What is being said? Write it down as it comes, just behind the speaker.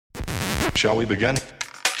Shall we begin?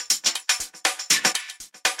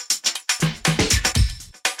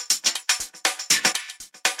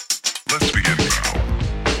 Let's begin now.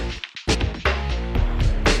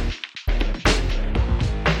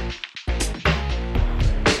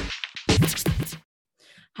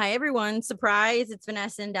 Hi, everyone. Surprise. It's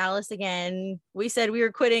Vanessa and Dallas again. We said we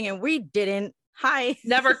were quitting and we didn't. Hi.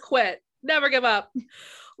 Never quit. Never give up.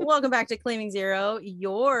 Welcome back to Claiming Zero,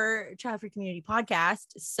 your child-free community podcast.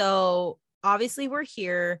 So obviously we're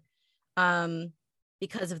here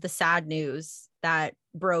because of the sad news that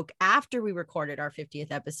broke after we recorded our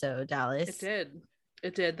 50th episode, Dallas.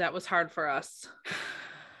 It did. That was hard for us.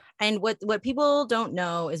 And what people don't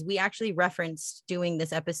know is we actually referenced doing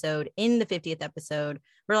this episode in the 50th episode.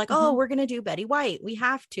 We're like, oh, we're going to do Betty White. We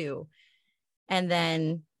have to. And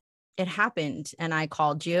then it happened. And I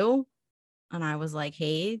called you and I was like,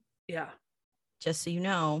 hey, yeah, just so you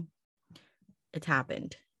know, it's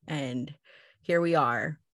happened. And here we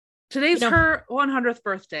are. Today's her 100th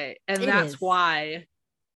birthday. And that's why.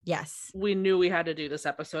 Yes. We knew we had to do this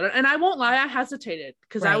episode. And I won't lie, I hesitated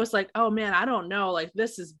because I was like, oh man, I don't know. Like,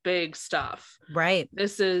 this is big stuff. Right.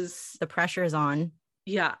 This is the pressure is on.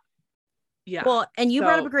 Yeah. Yeah. Well, and you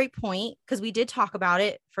brought up a great point because we did talk about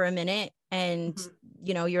it for a minute. And,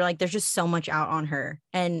 you know, you're like, there's just so much out on her.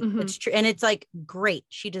 And it's true. And it's like, great.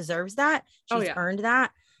 She deserves that. She's earned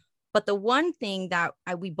that. But the one thing that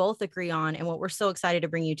we both agree on and what we're so excited to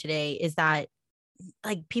bring you today is that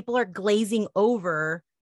like people are glazing over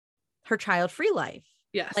her child-free life.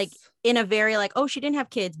 Yes. Like in a very like, oh, she didn't have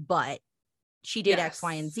kids, but she did X,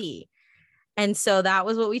 Y, and Z. And so that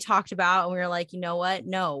was what we talked about. And we were like, you know what?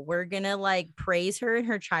 No, we're going to like praise her in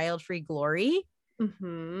her child-free glory.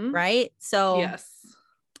 Right. So yes,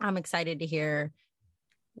 I'm excited to hear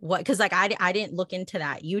because like I didn't look into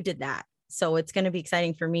that. You did that. So it's going to be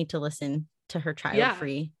exciting for me to listen to her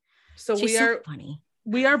child-free. So she's so funny.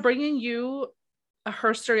 We are bringing you a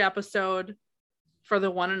herstory episode for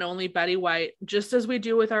the one and only Betty White, just as we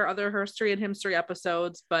do with our other herstory and himstory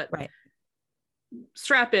episodes. But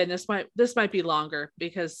strap in. This might be longer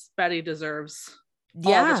because Betty deserves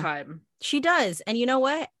all the time. She does. And you know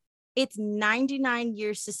what? It's 99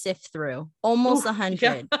 years to sift through, almost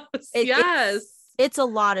 100. Yes. It's a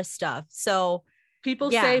lot of stuff. So people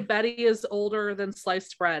say Betty is older than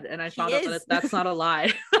sliced bread, and I found out that that's not a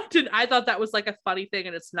lie. I thought that was like a funny thing,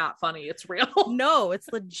 and it's not funny. It's real. No, it's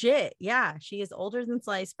legit. Yeah, she is older than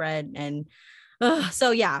sliced bread, and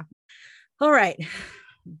so yeah. All right,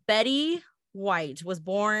 Betty White was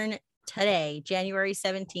born today, January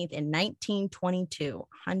 17th in 1922,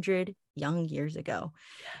 100 young years ago,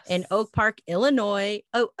 in Oak Park, Illinois.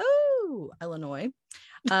 Illinois.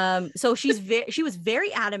 So she was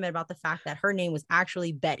very adamant about the fact that her name was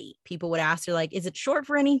actually Betty. People would ask her like, is it short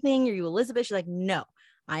for anything? Are you Elizabeth? She's like, no,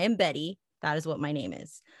 I am Betty. That is what my name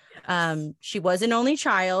is. She was an only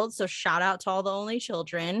child. So shout out to all the only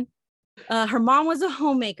children. Her mom was a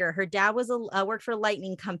homemaker. Her dad was worked for a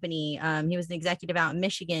lightning company. He was an executive out in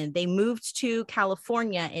Michigan. They moved to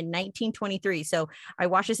California in 1923. So I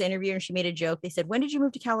watched this interview and she made a joke. They said, when did you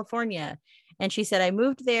move to California? And she said, I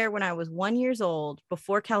moved there when I was 1 year old,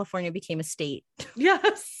 before California became a state.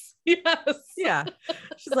 Yes. Yeah.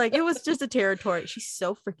 She's like, it was just a territory. She's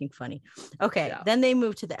so freaking funny. Okay. Then they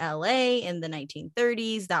moved to the LA in the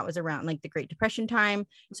 1930s. That was around like the Great Depression time.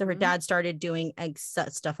 So her dad started doing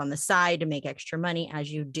stuff on the side to make extra money,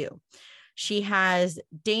 as you do. She has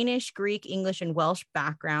Danish, Greek, English, and Welsh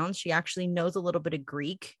backgrounds. She actually knows a little bit of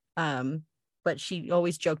Greek. But she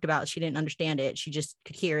always joked about she didn't understand it. She just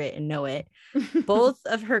could hear it and know it. Both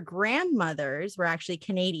of her grandmothers were actually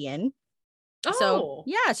Canadian. Oh. So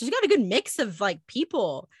yeah, so she's got a good mix of like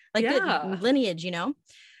people, like good lineage, you know.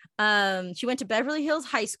 She went to Beverly Hills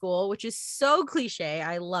High School, which is so cliche.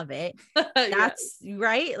 I love it. That's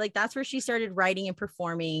right. Like that's where she started writing and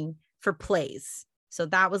performing for plays. So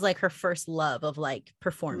that was like her first love of like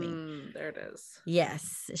performing. There it is.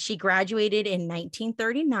 Yes. She graduated in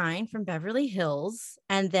 1939 from Beverly Hills.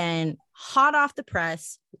 And then hot off the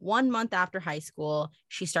press, 1 month after high school,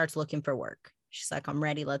 she starts looking for work. She's like, I'm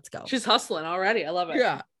ready. Let's go. She's hustling already. I love it.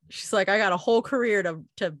 Yeah. She's like, I got a whole career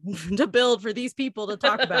to build for these people to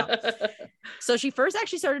talk about. So she first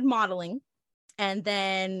actually started modeling. And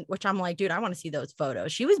then, which I'm like, dude, I want to see those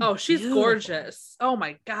photos. She's gorgeous. Oh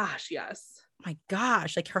my gosh. Yes. My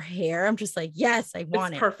gosh, like her hair, I'm just like, yes, I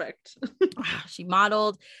want it. Perfect. She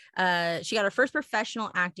modeled. She got her first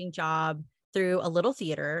professional acting job through a little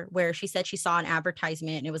theater where she said she saw an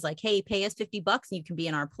advertisement and it was like, hey, pay us $50 and you can be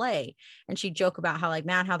in our play. And she'd joke about how like,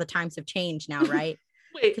 man, how the times have changed now, right?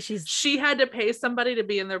 Wait, she had to pay somebody to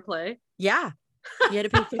be in their play? Yeah. You had to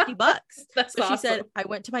pay $50. That's so awesome. She said, I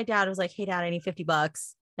went to my dad. I was like, hey dad, I need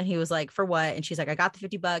 $50. And he was like, for what? And she's like, I got the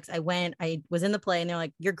 $50. I went, I was in the play and they're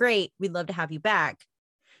like, you're great. We'd love to have you back.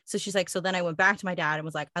 So she's like, so then I went back to my dad and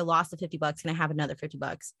was like, I lost the $50. Can I have another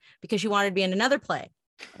 $50? Because she wanted to be in another play.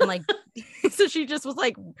 And like, so she just was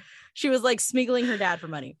like, she was like smuggling her dad for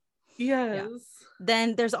money. Yes. Yeah.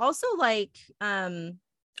 Then there's also like a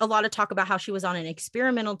lot of talk about how she was on an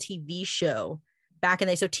experimental TV show back in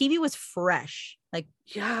the day. So TV was fresh. Like,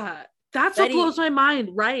 yeah, that's Betty, what blows my mind.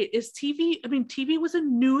 Right. Is TV, I mean, TV was a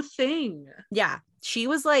new thing. Yeah. She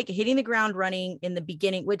was like hitting the ground running in the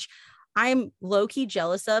beginning, which I'm low-key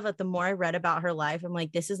jealous of. But the more I read about her life, I'm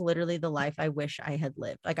like, this is literally the life I wish I had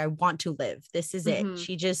lived. Like, I want to live. This is it.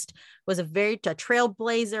 She just was a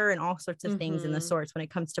trailblazer and all sorts of things in the sorts when it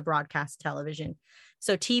comes to broadcast television.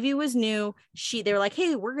 So TV was new. They were like,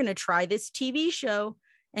 hey, we're going to try this TV show.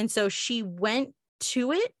 And so she went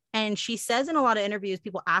to it. And she says in a lot of interviews,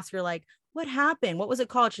 people ask her like, what happened? What was it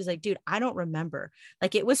called? She's like, dude, I don't remember.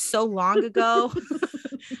 Like, it was so long ago.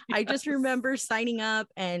 Yes. I just remember signing up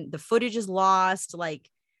and the footage is lost. Like,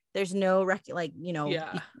 there's no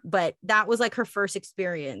but that was like her first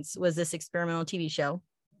experience, was this experimental TV show.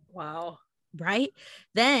 Wow. Right.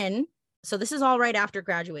 Then, so this is all right after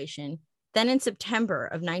graduation. Then in September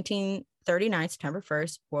of 1939, September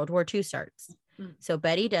 1st, World War II starts. So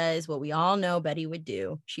Betty does what we all know Betty would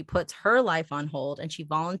do. She puts her life on hold and she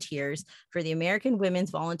volunteers for the American Women's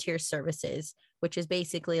Volunteer Services, which is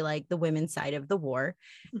basically like the women's side of the war.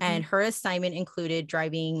 And her assignment included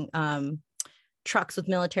driving trucks with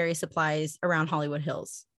military supplies around Hollywood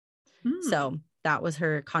Hills. So that was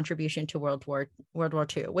her contribution to World War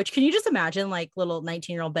II, which, can you just imagine like little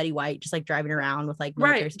 19-year-old Betty White just like driving around with like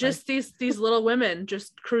military supplies? Just these little women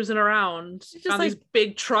just cruising around just on like, these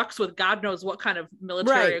big trucks with God knows what kind of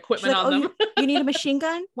military equipment like, on them. You need a machine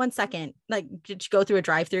gun? 1 second. Like, did you go through a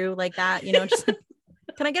drive-through like that? You know, just like,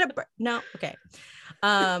 can I get no? Okay.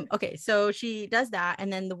 Okay. So she does that.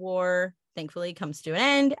 And then the war thankfully comes to an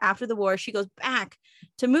end. After the war, she goes back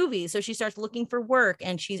to movies. So she starts looking for work,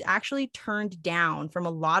 and she's actually turned down from a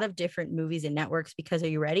lot of different movies and networks because, are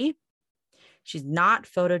you ready? She's not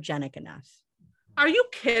photogenic enough. Are you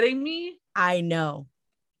kidding me? I know.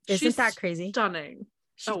 Isn't that crazy? Stunning.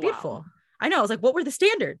 She's beautiful. Wow. I know. I was like, what were the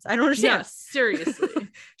standards? I don't understand. Yes, seriously.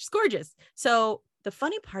 She's gorgeous. So the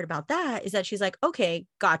funny part about that is that she's like, okay,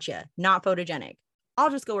 gotcha. Not photogenic. I'll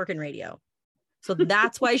just go work in radio. So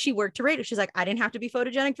that's why she worked to radio. She's like, I didn't have to be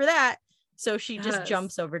photogenic for that. So she just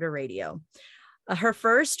jumps over to radio. Her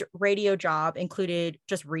first radio job included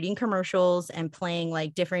just reading commercials and playing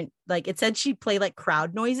like different, like it said she'd play like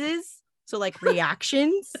crowd noises. So like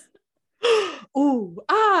reactions. Ooh,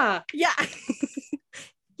 ah, yeah.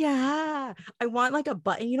 Yeah. I want like a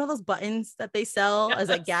button. You know those buttons that they sell as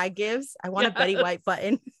like gag gifts? I want a Betty White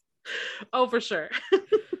button. Oh, for sure.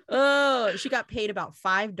 Oh, she got paid about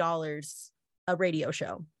 $5 a radio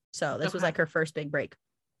show. So this was like her first big break.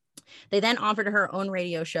 They then offered her own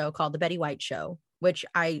radio show called The Betty White Show, which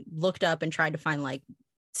I looked up and tried to find like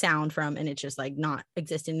sound from, and it's just like not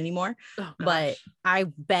existing anymore. Oh, but I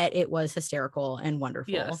bet it was hysterical and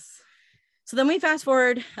wonderful. Yes. So then we fast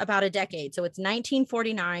forward about a decade. So it's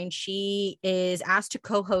 1949. She is asked to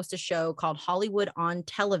co-host a show called Hollywood on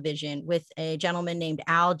Television with a gentleman named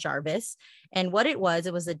Al Jarvis. And what it was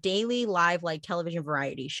a daily live like television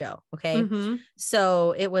variety show. Okay.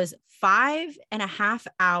 So it was 5.5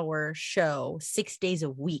 hour show, 6 days a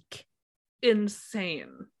week. Insane.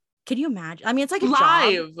 Can you imagine? I mean, it's like a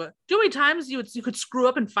live. job. Do you know how many times you could screw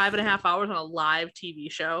up in 5.5 hours on a live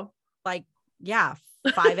TV show? Like, yeah,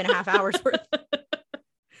 5.5 hours worth.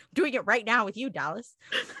 Doing it right now with you, Dallas.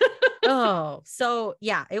 Oh, so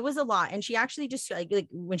yeah, it was a lot. And she actually just like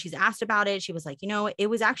when she's asked about it, she was like, you know, it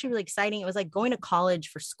was actually really exciting. It was like going to college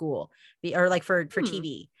for school or like for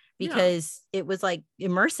TV, because it was like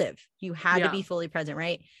immersive. You had to be fully present,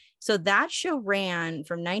 right? So that show ran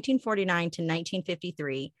from 1949 to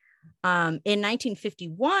 1953. In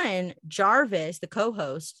 1951, Jarvis, the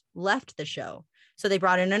co-host, left the show. So they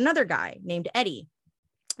brought in another guy named Eddie.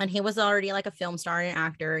 And he was already like a film star and an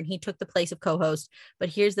actor, and he took the place of co-host. But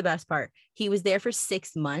here's the best part. He was there for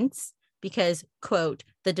 6 months because, quote,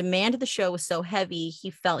 the demand of the show was so heavy, he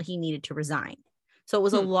felt he needed to resign. So it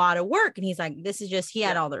was a lot of work. And he's like, this is just, he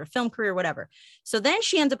had all their film career, whatever. So then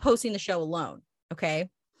she ends up hosting the show alone. Okay.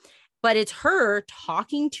 But it's her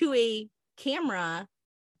talking to a camera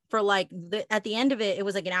for like, at the end of it, it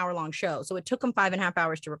was like an hour-long show. So it took them 5.5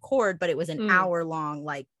 hours to record, but it was an hour-long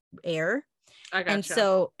like air. I gotcha. And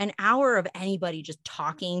so an hour of anybody just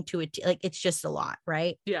talking to it, like, it's just a lot,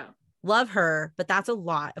 right? Yeah. Love her, but that's a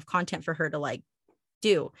lot of content for her to like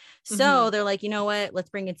do. So they're like, you know what? Let's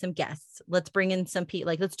bring in some guests. Let's bring in some people.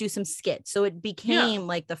 Like, let's do some skits. So it became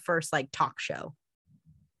like the first like talk show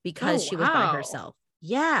because she was by herself.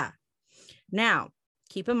 Yeah. Now,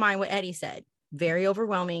 keep in mind what Eddie said. Very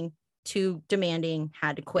overwhelming, too demanding,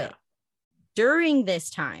 had to quit. During this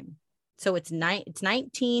time, so it's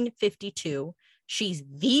 1952. She's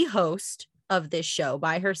the host of this show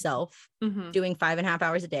by herself, doing 5.5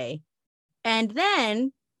 hours a day, and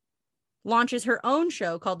then launches her own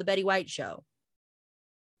show called The Betty White Show,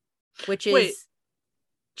 which is...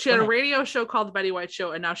 She had a radio show called The Betty White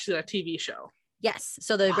Show, and now she's got a TV show. Yes.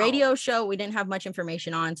 So the radio show, we didn't have much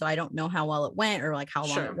information on, so I don't know how well it went or like how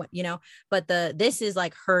long it went, you know, but this is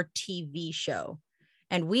like her TV show.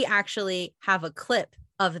 And we actually have a clip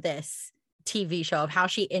of this TV show of how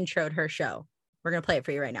she introed her show. We're going to play it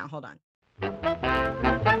for you right now. Hold on.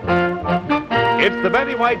 It's the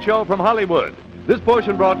Betty White Show from Hollywood. This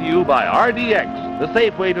portion brought to you by RDX, the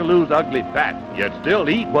safe way to lose ugly fat, yet still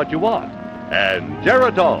eat what you want. And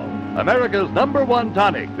Geritol, America's #1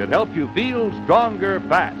 tonic that helps you feel stronger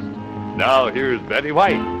fast. Now here's Betty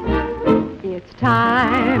White. It's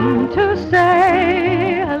time to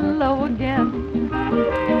say hello again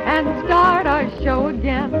and start our show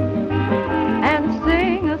again and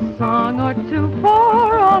sing a song or two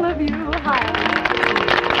for all of you. Hi.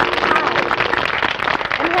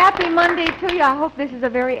 And happy Monday to you. I hope this is a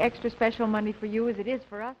very extra special Monday for you as it is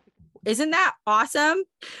for us. Isn't that awesome?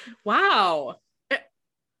 Wow.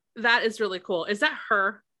 That is really cool. Is that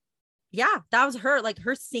her? Yeah, that was her. Like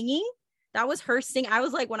her singing. That was her sing. I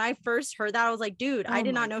was like, when I first heard that, I was like, dude, I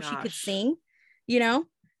did not know she could sing, you know?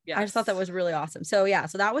 Yes. I just thought that was really awesome. So yeah,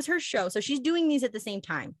 so that was her show. So she's doing these at the same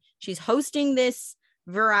time. She's hosting this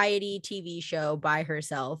variety TV show by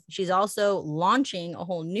herself. She's also launching a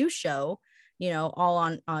whole new show, you know, all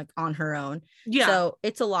on her own. Yeah. So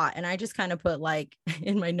it's a lot. And I just kind of put like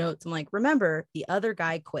in my notes, I'm like, remember, the other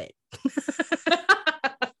guy quit.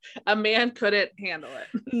 A man couldn't handle it.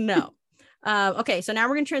 No. Okay, so now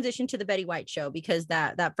we're going to transition to the Betty White Show because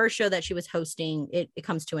that first show that she was hosting, it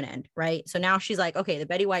comes to an end, right? So now she's like, okay, the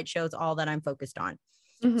Betty White Show is all that I'm focused on.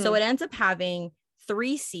 So it ends up having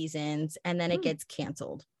 3 seasons and then it gets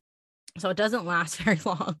canceled. So it doesn't last very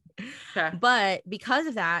long. Okay. But because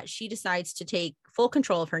of that, she decides to take full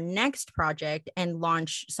control of her next project and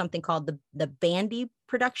launch something called the Bandy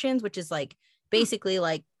Productions, which is like basically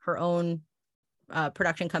like her own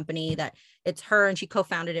production company that it's her, and she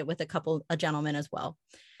co-founded it with a gentleman as well.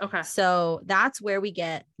 Okay. So that's where we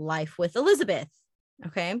get Life with Elizabeth.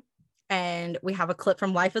 Okay. And we have a clip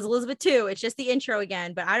from Life as Elizabeth too. It's just the intro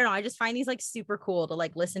again, but I don't know. I just find these like super cool to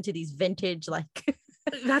like listen to these vintage, like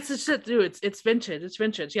that's the shit, dude. It's vintage. It's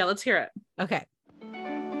vintage. Yeah. Let's hear it. Okay.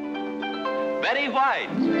 Betty White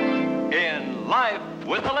in Life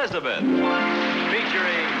with Elizabeth,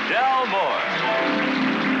 featuring Del Moore.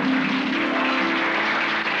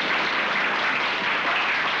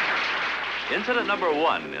 Incident number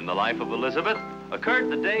 1 in the life of Elizabeth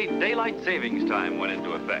occurred the day daylight savings time went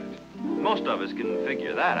into effect. Most of us can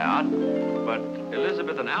figure that out, but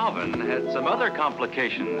Elizabeth and Alvin had some other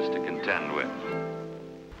complications to contend with.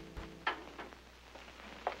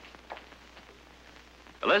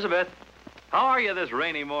 Elizabeth, how are you this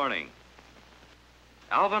rainy morning?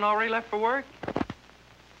 Alvin already left for work?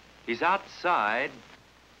 He's outside.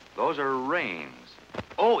 Those are rains.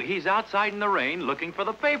 Oh, he's outside in the rain looking for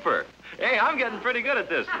the paper. Hey, I'm getting pretty good at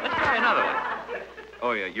this. Let's try another one.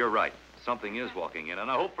 Oh, yeah, you're right. Something is walking in,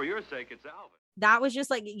 and I hope for your sake it's Alvin. That was just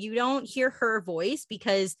like, you don't hear her voice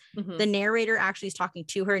because the narrator actually is talking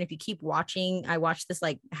to her. And if you keep watching, I watched this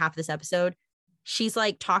like half this episode, she's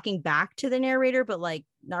like talking back to the narrator, but like,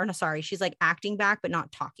 no, sorry, she's like acting back, but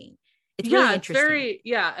not talking. It's really interesting.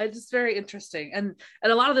 It's very interesting. And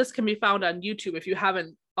a lot of this can be found on YouTube if you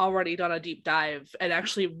haven't already done a deep dive and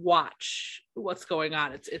actually watch what's going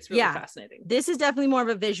on. It's really fascinating. This is definitely more of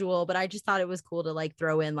a visual, but I just thought it was cool to like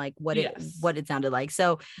throw in like what it sounded like.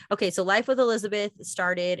 So, okay. So Life with Elizabeth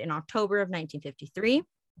started in October of 1953.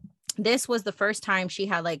 This was the first time she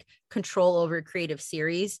had like control over a creative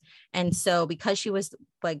series. And so because she was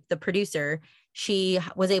like the producer, she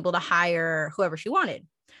was able to hire whoever she wanted.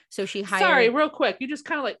 So she hired. Sorry, real quick. You just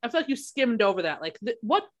kind of like, I feel like you skimmed over that. Like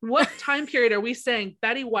what time period are we saying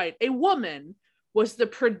Betty White, a woman, was the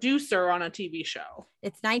producer on a TV show?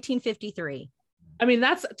 It's 1953. I mean,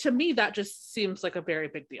 to me, that just seems like a very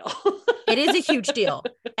big deal. It is a huge deal.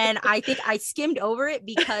 And I think I skimmed over it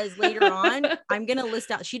because later on, I'm going to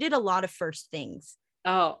list out, she did a lot of first things.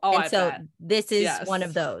 And I bet. This is one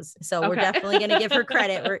of those. So we're definitely going to give her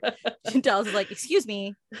credit. Chantel's like, excuse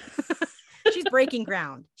me. She's breaking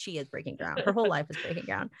ground. She is breaking ground. Her whole life is breaking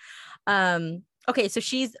ground. Okay, so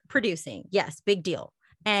she's producing. Yes, big deal.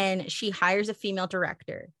 And she hires a female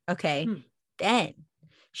director. Okay. Then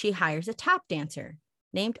she hires a tap dancer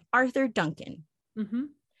named Arthur Duncan. Mm-hmm.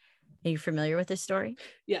 Are you familiar with this story?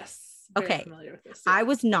 Yes. Okay. Familiar with this. I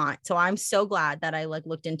was not. So I'm so glad that I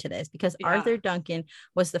looked into this because Arthur Duncan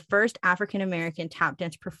was the first African-American tap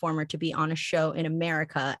dance performer to be on a show in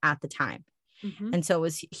America at the time. Mm-hmm. And so it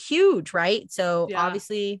was huge, right? So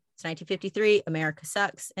obviously it's 1953. America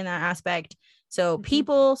sucks in that aspect. So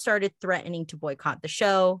people started threatening to boycott the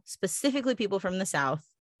show, specifically people from the South.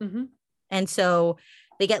 Mm-hmm. And so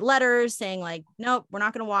they get letters saying like, nope, we're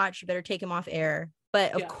not going to watch. You better take him off air.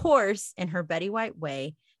 But of course, in her Betty White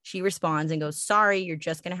way, she responds and goes, sorry, you're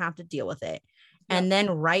just going to have to deal with it. And then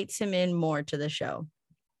writes him in more to the show.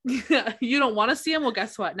 You don't want to see him? Well,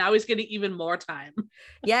 guess what? Now he's getting even more time.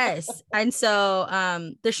 Yes. And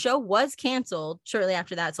so the show was canceled shortly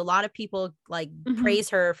after that. So a lot of people like praise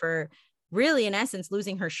her for really, in essence,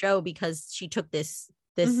 losing her show because she took this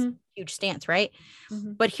huge stance, right?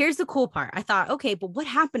 But here's the cool part. I thought, okay, but what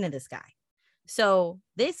happened to this guy? So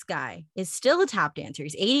this guy is still a tap dancer.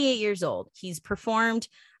 He's 88 years old. He's performed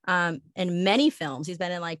in many films. He's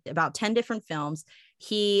been in like about 10 different films.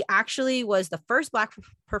 He actually was the first Black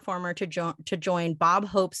performer to join Bob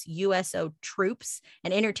Hope's USO troops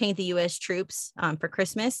and entertain the U.S. troops for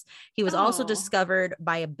Christmas. He was also discovered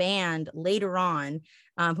by a band later on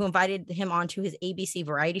who invited him onto his ABC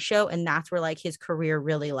variety show. And that's where like his career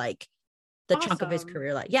really like the chunk of his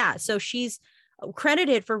career. Like, yeah. So she's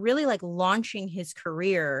credited for really like launching his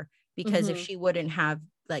career because if she wouldn't have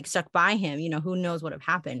like stuck by him, you know, who knows what would have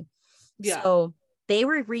happened. So they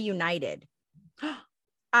were reunited.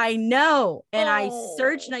 I know. And I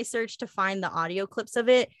searched to find the audio clips of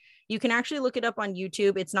it. You can actually look it up on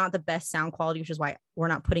YouTube. It's not the best sound quality, which is why we're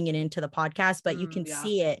not putting it into the podcast, but you can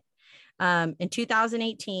see it. In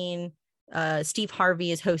 2018, Steve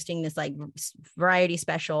Harvey is hosting this like variety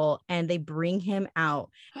special and they bring him out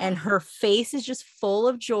and her face is just full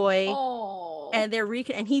of joy. And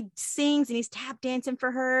and he sings and he's tap dancing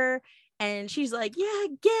for her and she's like, yeah,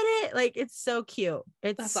 get it. Like, it's so cute.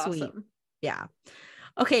 That's sweet. Awesome. Yeah.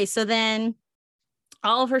 Okay. So then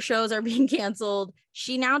all of her shows are being canceled.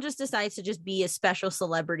 She now just decides to just be a special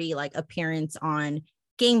celebrity, like appearance on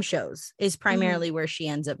game shows is primarily where she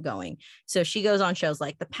ends up going. So she goes on shows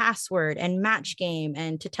like The Password and Match Game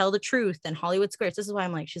and To Tell the Truth and Hollywood Squares. This is why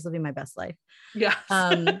I'm like, she's living my best life. Yeah.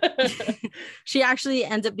 She actually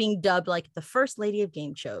ends up being dubbed like the first lady of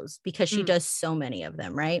game shows because she does so many of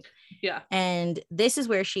them. Right. Yeah. And this is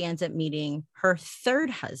where she ends up meeting her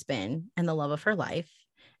third husband and the love of her life,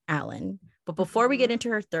 Alan. But before we get into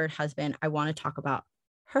her third husband, I want to talk about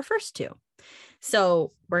her first two.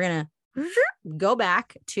 So we're going to go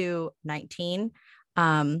back to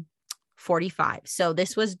 1945. So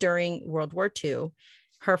this was during World War II.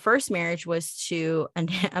 Her first marriage was to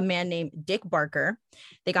a man named Dick Barker.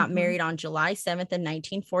 They got married on July 7th in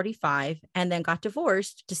 1945 and then got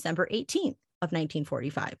divorced December 18th of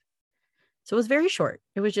 1945. So it was very short.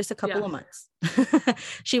 It was just a couple of months.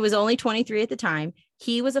 She was only 23 at the time.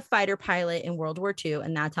 He was a fighter pilot in World War II,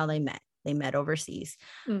 and that's how they met. They met overseas.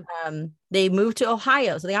 They moved to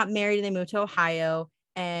Ohio. So they got married and they moved to Ohio.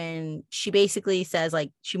 And she basically says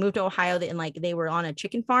like she moved to Ohio and like they were on a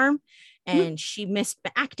chicken farm and she missed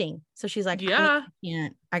acting. So she's like, I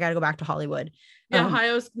got to go back to Hollywood. Yeah,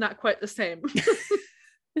 Ohio's not quite the same.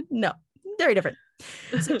 No, very different.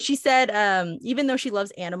 So she said, even though she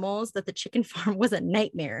loves animals, that the chicken farm was a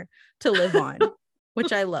nightmare to live on,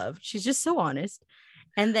 which I love. She's just so honest.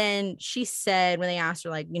 And then she said, when they asked her,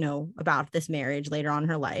 like, you know, about this marriage later on in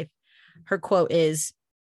her life, her quote is,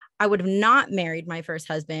 I would have not married my first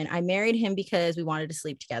husband. I married him because we wanted to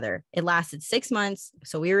sleep together. It lasted 6 months.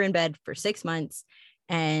 So we were in bed for 6 months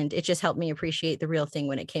and it just helped me appreciate the real thing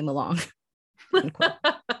when it came along. Because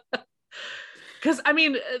I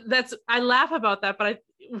mean, I laugh about that, but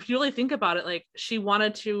if you really think about it, like she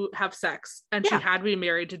wanted to have sex and she had to be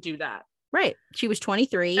married to do that. Right. She was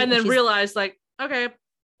 23. And then realized like, okay,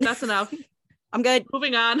 that's enough. I'm good.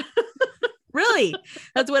 Moving on. Really?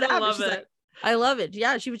 That's what happened. I love it. Like, I love it.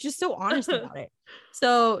 Yeah. She was just so honest about it.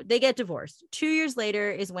 So they get divorced. 2 years later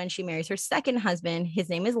is when she marries her second husband. His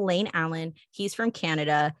name is Lane Allen. He's from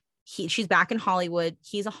Canada. She's back in Hollywood.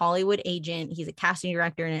 He's a Hollywood agent. He's a casting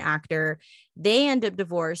director and an actor. They end up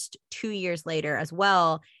divorced 2 years later as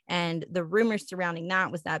well. And the rumors surrounding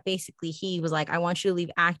that was that basically he was like, I want you to leave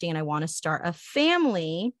acting and I want to start a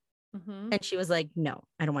family. And she was like, no,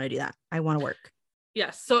 I don't want to do that. I want to work.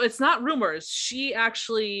 Yes. So it's not rumors. She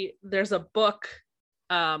actually, there's a book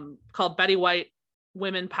called Betty White,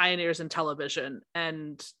 Women Pioneers in Television.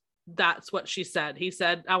 And that's what she said. He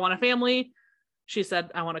said, I want a family. she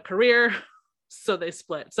said, I want a career. So they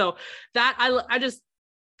split. So that I just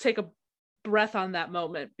take a breath on that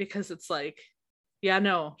moment, because it's like, yeah,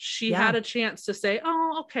 no, she had a chance to say,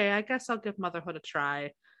 oh, okay, I guess I'll give motherhood a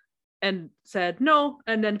try, and said no,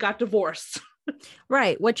 and then got divorced.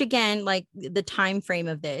 Right. Which again, like the time frame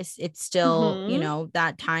of this, it's still, you know,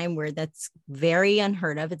 that time where that's very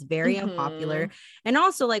unheard of. It's very unpopular. And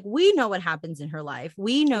also, like, we know what happens in her life.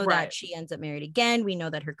 We know that she ends up married again. We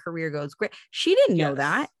know that her career goes great. She didn't know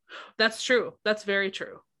that. That's true. That's very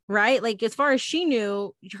true. Right. Like, as far as she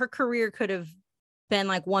knew, her career could have been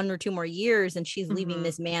like 1 or 2 more years, and she's leaving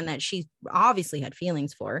this man that she obviously had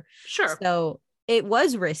feelings for. Sure. So it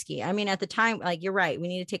was risky. I mean, at the time, like, you're right. We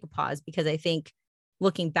need to take a pause, because I think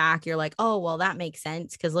looking back, you're like, oh, well, that makes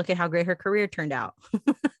sense, because look at how great her career turned out.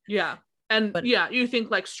 Yeah. And but, you think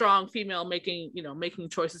like strong female making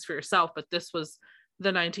choices for yourself, but this was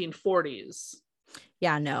the 1940s.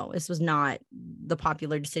 Yeah, no, this was not the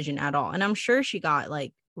popular decision at all. And I'm sure she got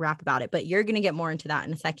like rap about it, but you're going to get more into that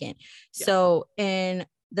in a second. Yeah. So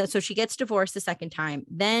so she gets divorced the second time,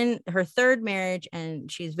 then her third marriage, and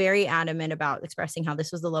she's very adamant about expressing how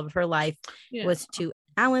this was the love of her life, was to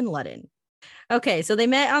Alan Ludden. Okay, so they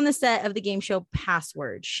met on the set of the game show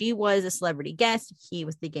Password. She was a celebrity guest. He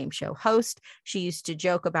was the game show host. She used to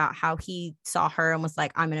joke about how he saw her and was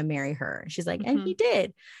like, I'm going to marry her. She's like, and he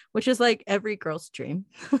did, which is like every girl's dream,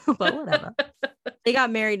 but whatever. They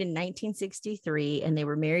got married in 1963, and they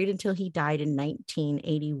were married until he died in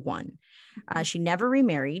 1981. She never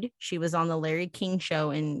remarried. She was on the Larry King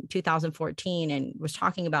show in 2014 and was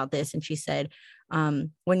talking about this. And she said,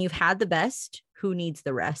 when you've had the best, who needs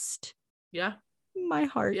the rest? Yeah. My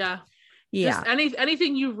heart. Yeah. Yeah. Just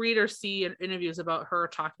anything you read or see in interviews about her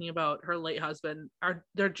talking about her late husband,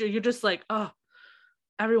 you're just like, oh,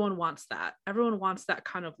 everyone wants that. Everyone wants that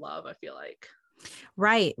kind of love, I feel like.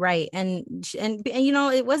 Right. And you know,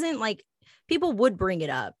 it wasn't like people would bring it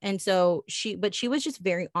up. And so she was just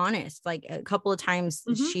very honest. Like a couple of times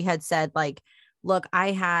she had said, like, look,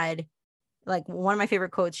 I had, like, one of my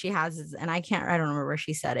favorite quotes she has is, and I don't remember where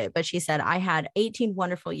she said it, but she said, I had 18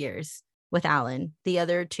 wonderful years with Alan. The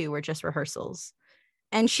other 2 were just rehearsals.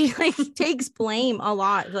 And she like takes blame a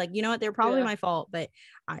lot. Like, you know what? They're probably my fault, but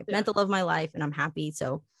I meant the love of my life, and I'm happy.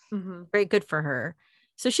 So very good for her.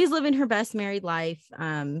 So she's living her best married life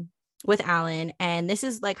with Alan. And this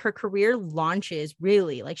is like her career launches,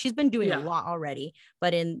 really. Like, she's been doing a lot already.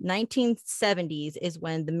 But in 1970s is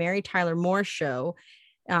when the Mary Tyler Moore Show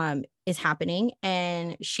is happening,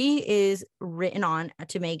 and she is written on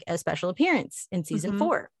to make a special appearance in season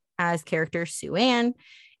 4 as character Sue Ann,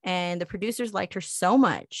 and the producers liked her so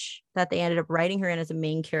much that they ended up writing her in as a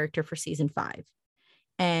main character for season 5.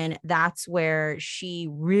 And that's where she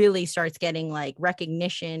really starts getting like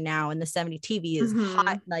recognition now. In the 70s, TV is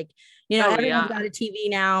hot, like, you know, everyone's got a TV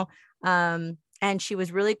now. And she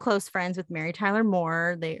was really close friends with Mary Tyler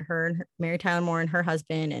Moore. Mary Tyler Moore and her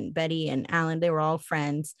husband, and Betty and Alan, they were all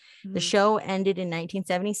friends. The show ended in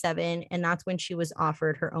 1977. And that's when she was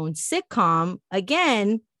offered her own sitcom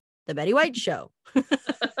again, The Betty White Show,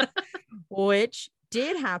 which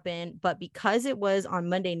did happen. But because it was on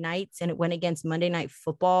Monday nights and it went against Monday Night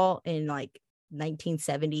Football in like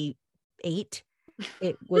 1978,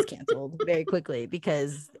 it was canceled very quickly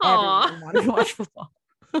because everyone wanted to watch football.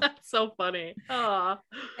 That's so funny. Aww.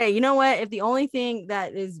 Hey, you know what? If the only thing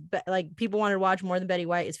that is like people wanted to watch more than Betty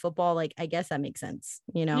White is football, like, I guess that makes sense,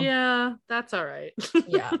 you know? Yeah, that's all right.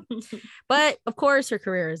 Yeah. But of course, her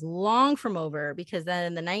career is long from over, because then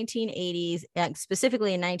in the 1980s,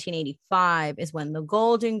 specifically in 1985, is when The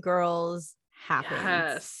Golden Girls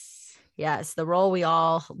happened. Yes, the role we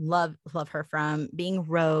all love her from, being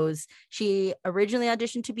Rose. She originally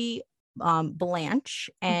auditioned to be Blanche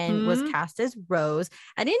and was cast as Rose.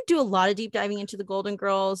 I didn't do a lot of deep diving into the Golden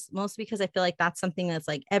Girls, mostly because I feel like that's something that's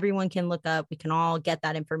like everyone can look up. We can all get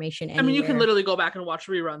that information anywhere. I mean, you can literally go back and watch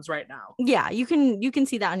reruns right now. Yeah, you can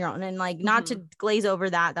see that on your own. And like, not to glaze over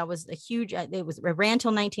that was a huge, it ran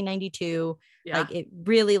till 1992. Like, it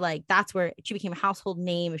really, like, that's where she became a household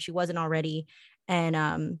name if she wasn't already.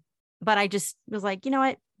 And but I just was like, you know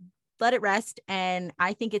what, let it rest. And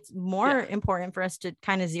I think it's more important for us to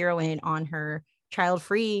kind of zero in on her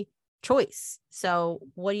child-free choice. So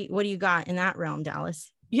what do you got in that realm,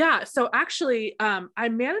 Dallas? Yeah. So actually, I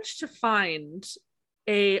managed to find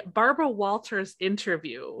a Barbara Walters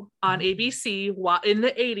interview on ABC in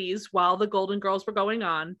the 80s while the Golden Girls were going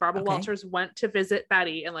on. Barbara Walters went to visit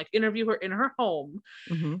Betty and like interview her in her home.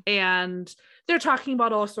 And they're talking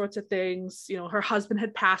about all sorts of things. You know, her husband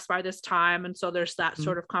had passed by this time. And so there's that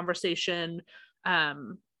sort of conversation.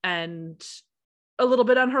 And a little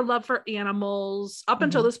bit on her love for animals. Up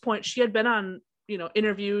until this point, she had been on, you know,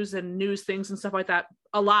 interviews and news things and stuff like that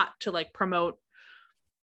a lot to like promote,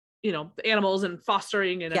 you know, the animals and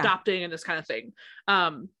fostering and adopting and this kind of thing.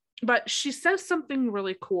 But she says something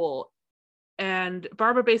really cool. And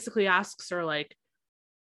Barbara basically asks her, like,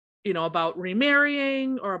 you know, about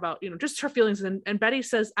remarrying or about, you know, just her feelings. And Betty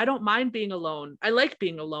says, I don't mind being alone. I like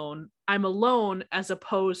being alone. I'm alone as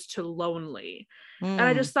opposed to lonely. And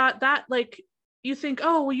I just thought that, like, you think,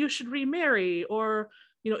 oh, well, you should remarry, or,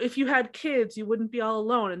 you know, if you had kids, you wouldn't be all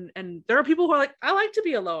alone. And there are people who are like, I like to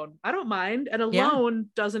be alone. I don't mind. And alone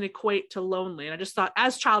doesn't equate to lonely. And I just thought,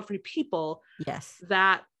 as child-free people,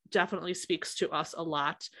 that definitely speaks to us a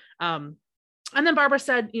lot. And then Barbara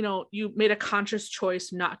said, you know, you made a conscious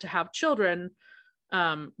choice not to have children,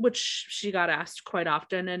 which she got asked quite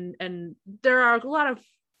often. And there are a lot of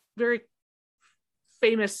very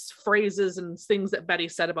famous phrases and things that Betty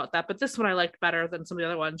said about that. But this one I liked better than some of the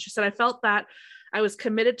other ones. She said, I felt that I was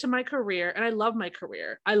committed to my career, and I love my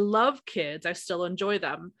career. I love kids. I still enjoy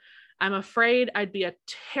them. I'm afraid I'd be a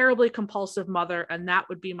terribly compulsive mother, and that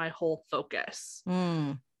would be my whole focus.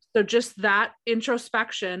 So just that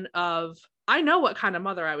introspection of, I know what kind of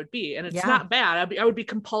mother I would be, and it's not bad. I would be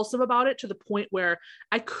compulsive about it to the point where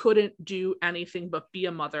I couldn't do anything but be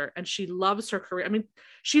a mother. And she loves her career. I mean,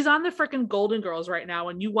 she's on the freaking Golden Girls right now,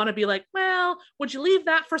 and you want to be like, well, would you leave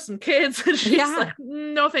that for some kids? And she's like,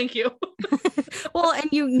 no, thank you. Well, and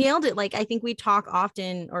you nailed it. Like, I think we talk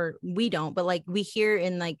often, or we don't, but like we hear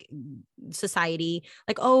in like society,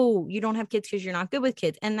 like, oh, you don't have kids because you're not good with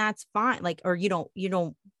kids, and that's fine. Like, or you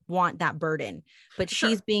don't want that burden, but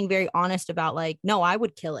she's being very honest about, like, no, I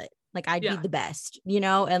would kill it. Like, I'd be the best, you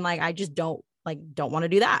know, and like, I just don't want to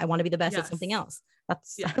do that. I want to be the best at something else.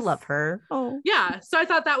 That's, I love her. Oh yeah. So I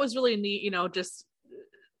thought that was really neat, you know, just,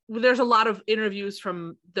 there's a lot of interviews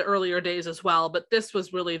from the earlier days as well, but this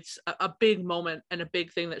was really a big moment and a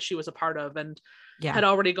big thing that she was a part of, and had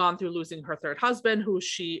already gone through losing her third husband, who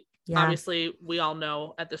she obviously, we all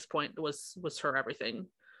know at this point was her everything.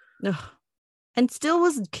 Ugh. And still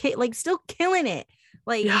was still killing it.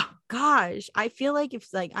 Like, gosh, I feel like if,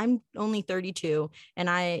 like, I'm only 32, and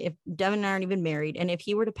if Devin and I aren't even married, and if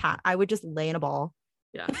he were to pass, I would just lay in a ball.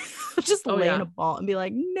 Just lay in a ball and be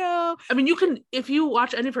like, no. I mean, you can, if you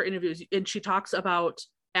watch any of her interviews and she talks about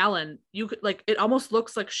Alan, you could, like, it almost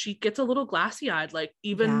looks like she gets a little glassy eyed, like,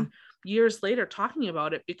 even years later talking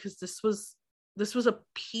about it, because this was a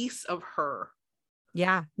piece of her.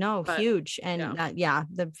 Huge.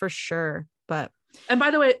 And for sure. But, and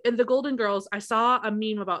by the way, in the Golden Girls, I saw a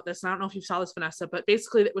meme about this, and I don't know if you saw this, Vanessa, but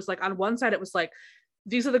basically it was like, on one side it was like,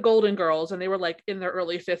 these are the Golden Girls, and they were like in their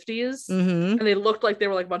early 50s, and they looked like they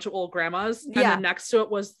were like a bunch of old grandmas. And then next to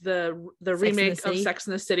it was the remake of Sex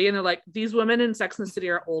and the City, and they're like, these women in Sex and the City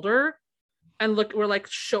are older, and look, we're like,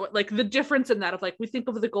 show it, like the difference in that of, like, we think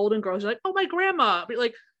of the Golden Girls, you're like, oh, my grandma, but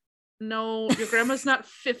like, no, your grandma's not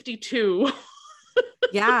 52.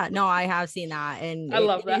 No, I have seen that, and I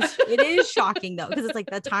love that. It is shocking though, because it's like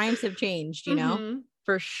the times have changed, you know,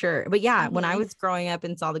 for sure. But when I was growing up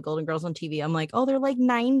and saw the Golden Girls on TV, I'm like, oh, they're like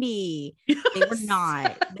 90. They were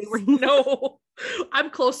not. They were no. I'm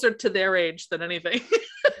closer to their age than anything.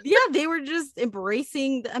 They were just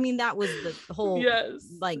embracing. I mean, that was the whole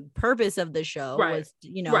like purpose of the show was,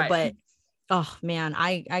 you know, but. Oh man,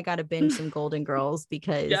 I gotta binge some Golden Girls,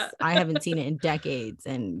 because I haven't seen it in decades,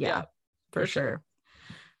 and for sure.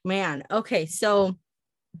 Man, okay, so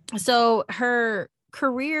her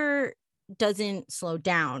career doesn't slow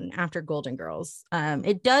down after Golden Girls.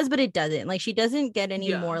 It does, but it doesn't. Like, she doesn't get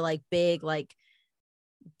any more like big like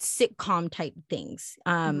sitcom type things.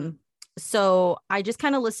 So I just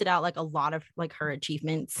kind of listed out like a lot of like her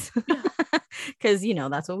achievements, because you know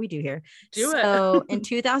that's what we do here. So in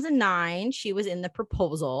 2009, she was in The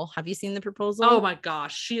Proposal. Have you seen The Proposal? Oh my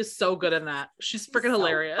gosh, she is so good in that. She's freaking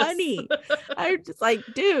hilarious. Funny. I'm just like,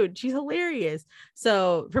 dude, she's hilarious.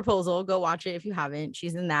 So Proposal, go watch it if you haven't.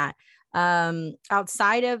 She's in that.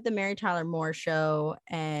 Outside of the Mary Tyler Moore Show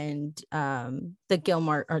and the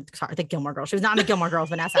Gilmore Girls, she was not in the Gilmore Girls,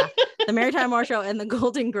 Vanessa. The Mary Tyler Moore Show and the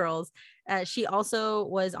Golden Girls. She also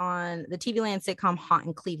was on the TV Land sitcom Haunt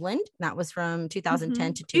in Cleveland. That was from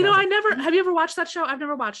 2010 to 2000. You know, have you ever watched that show? I've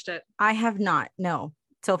never watched it. I have not. No.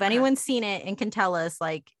 So if anyone's seen it and can tell us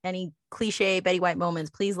like any cliche Betty White moments,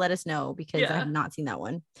 please let us know, because I have not seen that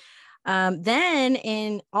one. Then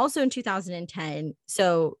in 2010,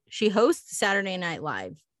 so she hosts Saturday Night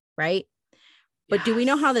Live, right? But do we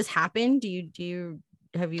know how this happened?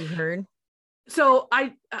 Have you heard? So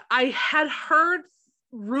I had heard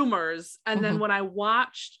rumors, and then when I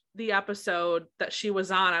watched the episode that she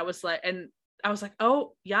was on, I was like,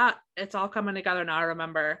 oh yeah, it's all coming together now. I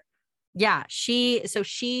remember. Yeah, she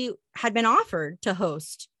had been offered to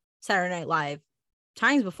host Saturday Night Live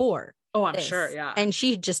times before. Oh, I'm sure. Yeah. And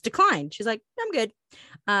she just declined. She's like, I'm good.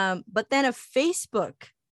 But then a Facebook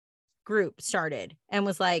group started and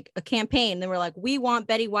was like a campaign. They were like, we want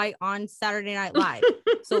Betty White on Saturday Night Live.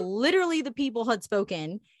 So literally the people had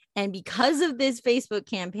spoken. And because of this Facebook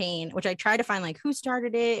campaign, which I try to find like who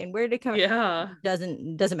started it and where did it come,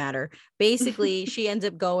 doesn't matter. Basically, she ends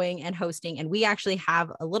up going and hosting. And we actually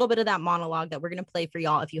have a little bit of that monologue that we're going to play for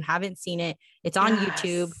y'all. If you haven't seen it, it's on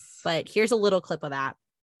YouTube, but here's a little clip of that.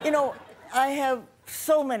 You know, I have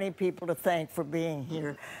so many people to thank for being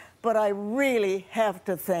here, but I really have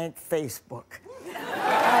to thank Facebook.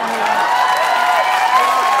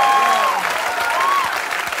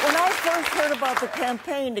 When I first heard about the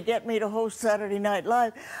campaign to get me to host Saturday Night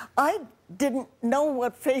Live, I didn't know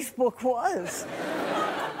what Facebook was.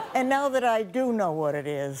 And now that I do know what it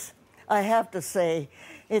is, I have to say,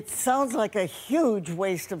 it sounds like a huge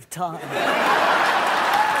waste of time.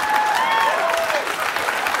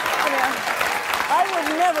 I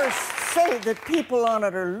would never say that people on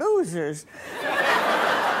it are losers,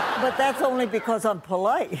 but that's only because I'm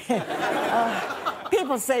polite.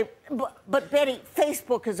 People say, but Betty,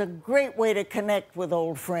 Facebook is a great way to connect with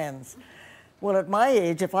old friends. Well, at my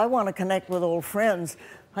age, if I want to connect with old friends,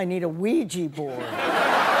 I need a Ouija board.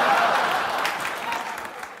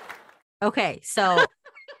 Okay, so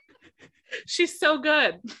she's so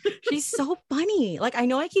good. She's so funny. Like, I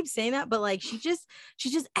know I keep saying that, but like she's just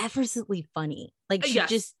effortlessly funny. Like she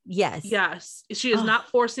yes. She is not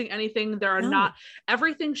forcing anything. There are not,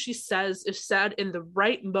 everything she says is said in the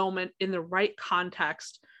right moment, in the right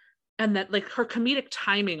context. And that like her comedic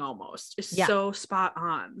timing almost is so spot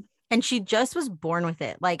on. And she just was born with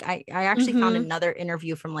it. Like I actually found another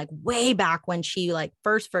interview from like way back when she like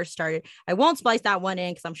first started. I won't splice that one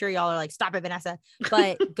in because I'm sure y'all are like, stop it, Vanessa.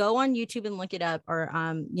 But go on YouTube and look it up, or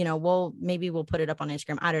you know, we'll put it up on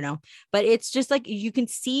Instagram. I don't know. But it's just like you can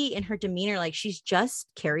see in her demeanor, like she's just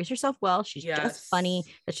carries herself well. She's just funny.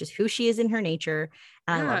 That's just who she is in her nature.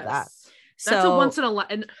 And I love that. That's a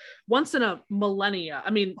once in a millennia. I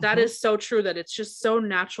mean, that is so true that it's just so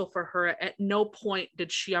natural for her. At no point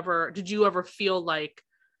did you ever feel like,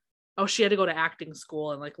 oh, she had to go to acting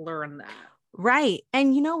school and like learn that. Right.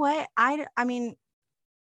 And you know what? I mean,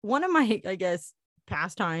 one of my, I guess,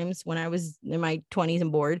 pastimes when I was in my 20s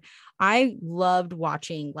and bored, I loved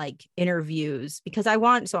watching like interviews because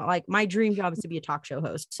like my dream job is to be a talk show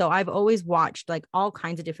host. So I've always watched like all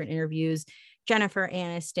kinds of different interviews, Jennifer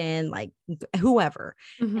Aniston, like whoever.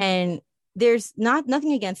 And there's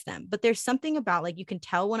nothing against them, but there's something about like, you can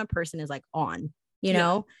tell when a person is like on, you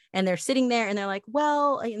know, and they're sitting there and they're like,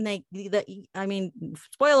 well, and I mean,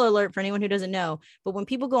 spoiler alert for anyone who doesn't know, but when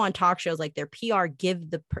people go on talk shows, like their PR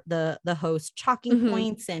give the host talking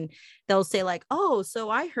points, and they'll say like, oh,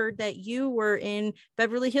 so I heard that you were in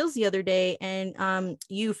Beverly Hills the other day and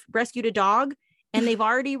you rescued a dog. And they've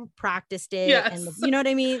already practiced it. Yes. And you know what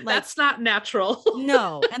I mean? Like, that's not natural.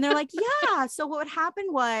 No. And they're like, yeah. So what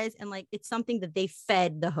happened was, and like, it's something that they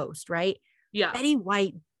fed the host, right? Yeah. Betty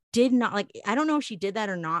White did not, like, I don't know if she did that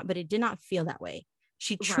or not, but it did not feel that way.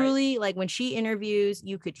 She truly, like when she interviews,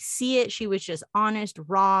 you could see it. She was just honest,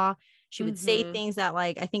 raw. She would say things that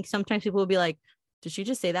like, I think sometimes people would be like, did she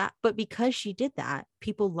just say that? But because she did that,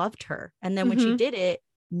 people loved her. And then when she did it,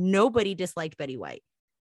 nobody disliked Betty White,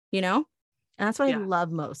 you know? And that's what I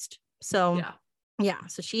love most. So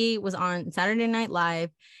so she was on Saturday Night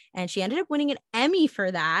Live and she ended up winning an Emmy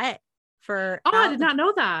for that. I did not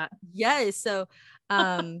know that. Yes. So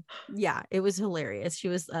it was hilarious. She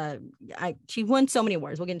was she won so many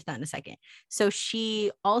awards. We'll get into that in a second. So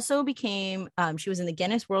she also became she was in the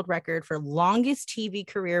Guinness World Record for longest TV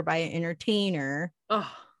career by an entertainer.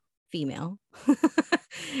 Female.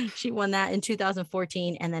 She won that in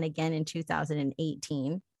 2014 and then again in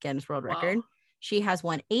 2018, Guinness World Record. She has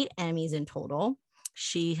won 8 Emmys in total.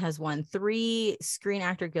 She has won 3 Screen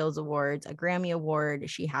Actor Guild Awards, a Grammy Award.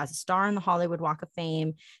 She has a star in the Hollywood Walk of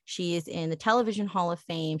Fame. She is in the Television Hall of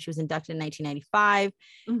Fame. She was inducted in 1995.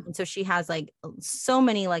 And so she has like so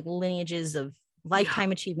many like lineages of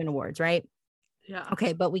Lifetime Achievement Awards, right? Yeah.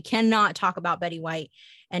 Okay, but we cannot talk about Betty White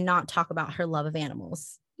and not talk about her love of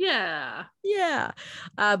animals. Yeah.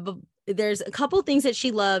 But there's a couple things that she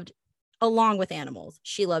loved along with animals.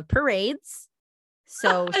 She loved parades.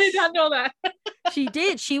 So I did not know that. She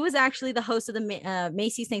did. She was actually the host of the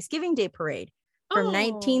Macy's Thanksgiving Day Parade from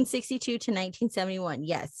 1962 to 1971.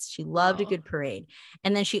 Yes, she loved a good parade.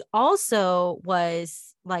 And then she also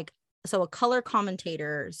was like a color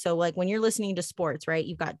commentator. So like when you're listening to sports, right?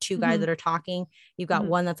 You've got two guys that are talking. You've got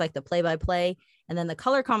one that's like the play-by-play, and then the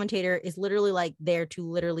color commentator is literally like there to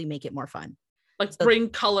literally make it more fun. Like bring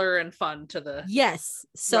color and fun to the. Yes.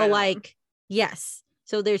 So like, yes.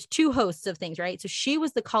 So there's two hosts of things, right? So she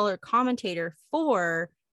was the color commentator for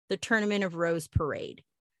the Tournament of Rose Parade.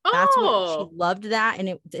 That's what she loved that.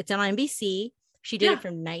 And it's on NBC. She did it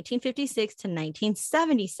from 1956 to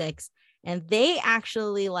 1976. And they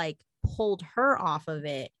actually like pulled her off of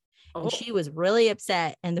it. And she was really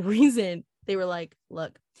upset. And the reason they were like,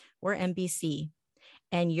 look, we're NBC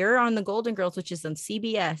and you're on the Golden Girls, which is on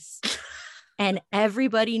CBS. And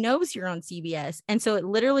everybody knows you're on CBS. And so it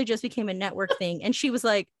literally just became a network thing. And she was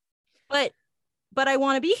like, but I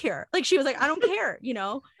want to be here. Like, she was like, I don't care, you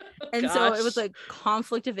know? And so it was a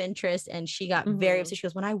conflict of interest. And she got very upset. She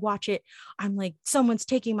goes, when I watch it, I'm like, someone's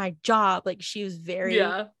taking my job. Like, she was very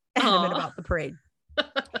adamant about the parade.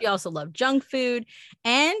 She also loved junk food.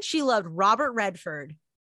 And she loved Robert Redford.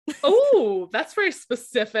 Oh, that's very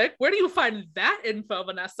specific. Where do you find that info,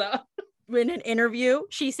 Vanessa? In an interview,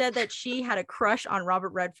 she said that she had a crush on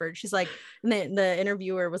Robert Redford. She's like, the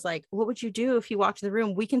interviewer was like, what would you do if he walked in the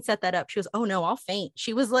room? We can set that up. She goes, oh no, I'll faint.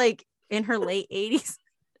 She was like in her late 80s,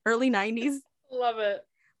 early 90s. Love it.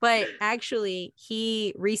 But actually,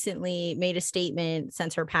 he recently made a statement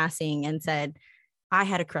since her passing and said, I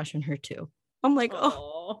had a crush on her too. I'm like,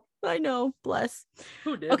 oh, I know, bless.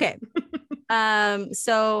 Who did? Okay.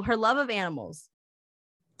 So her love of animals.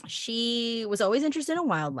 She was always interested in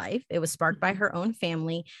wildlife. It was sparked by her own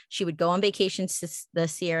family. She would go on vacations to the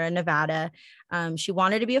Sierra Nevada. She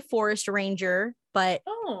wanted to be a forest ranger, but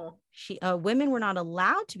women were not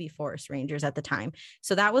allowed to be forest rangers at the time.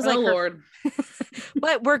 So that was Lord.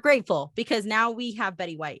 But we're grateful because now we have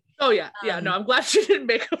Betty White. Oh yeah. No, I'm glad she didn't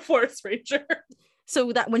make a forest ranger.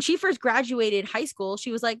 So that when she first graduated high school,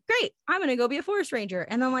 she was like, great, I'm going to go be a forest ranger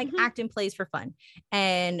and then like act in plays for fun.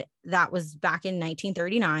 And that was back in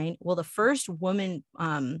 1939. Well, the first woman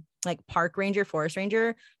like park ranger, forest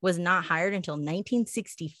ranger was not hired until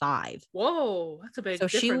 1965. Whoa, that's a big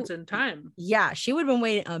difference in time. Yeah, she would have been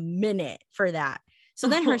waiting a minute for that. So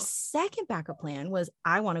then her second backup plan was,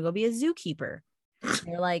 I want to go be a zookeeper. And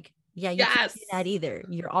they're like, yeah, you can't do that either.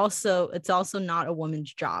 It's also not a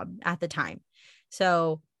woman's job at the time.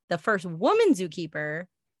 So the first woman zookeeper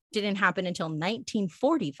didn't happen until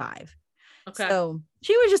 1945. Okay. So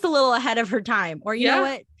she was just a little ahead of her time. Or you know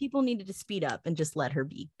what? People needed to speed up and just let her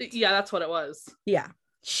be. Yeah, that's what it was. Yeah.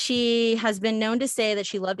 She has been known to say that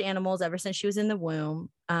she loved animals ever since she was in the womb.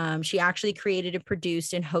 She actually created and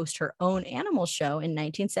produced and hosted her own animal show in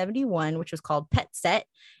 1971, which was called Pet Set.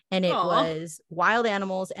 And it was wild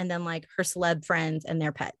animals and then like her celeb friends and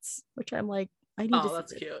their pets, which I'm like, I need to see.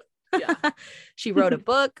 That's cute. Yeah. She wrote a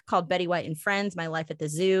book called Betty White and Friends, My Life at the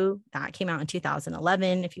Zoo. That came out in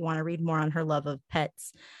 2011. If you want to read more on her love of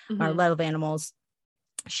pets or love of animals.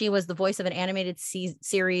 She was the voice of an animated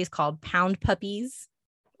series called Pound Puppies.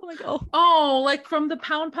 Oh my God. Oh, like from the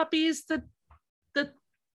Pound Puppies, the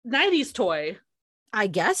 90s toy. I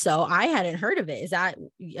guess so. I hadn't heard of it. Is that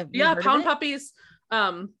Pound Puppies?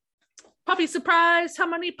 Puppy surprise, how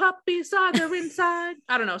many puppies are there inside?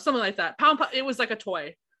 I don't know, something like that. It was like a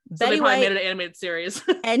toy. So Betty White made an animated series.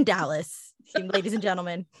 And Dallas, ladies and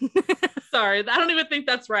gentlemen. Sorry, I don't even think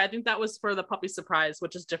that's right. I think that was for the puppy surprise,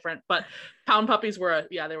 which is different. But Pound Puppies were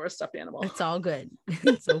they were a stuffed animal. It's all good.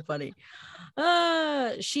 It's so funny.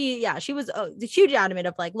 She was the huge adamant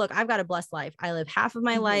of like, look, I've got a blessed life. I live half of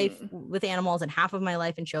my life with animals and half of my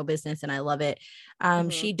life in show business, and I love it.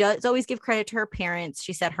 She does always give credit to her parents.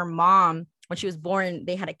 She said her mom, when she was born,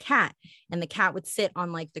 they had a cat, and the cat would sit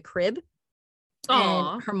on like the crib.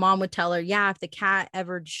 And her mom would tell her, if the cat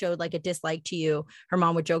ever showed like a dislike to you, her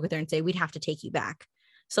mom would joke with her and say, we'd have to take you back.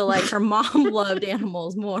 So like her mom loved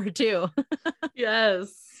animals more too. Yes.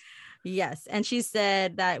 And she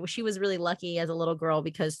said that she was really lucky as a little girl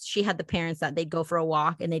because she had the parents that they'd go for a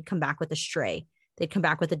walk and they'd come back with a stray. They'd come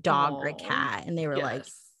back with a dog or a cat. And they were like,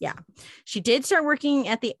 she did start working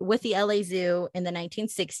with the LA Zoo in the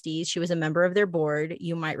 1960s. She was a member of their board.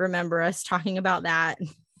 You might remember us talking about that.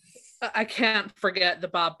 I can't forget the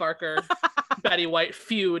Bob Barker, Betty White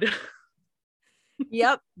feud.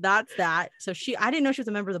 Yep, that's that. So I didn't know she was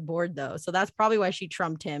a member of the board though. So that's probably why she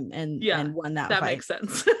trumped him and won that fight. That makes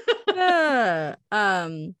sense.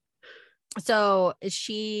 So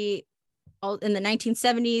she, in the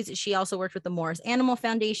 1970s, she also worked with the Morris Animal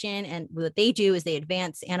Foundation. And what they do is they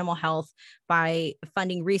advance animal health by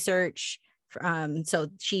funding research. So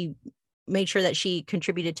she made sure that she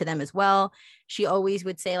contributed to them as well. She always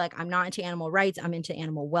would say like, I'm not into animal rights, I'm into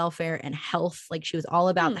animal welfare and health. Like she was all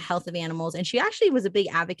about the health of animals. And she actually was a big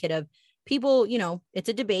advocate of people, you know, it's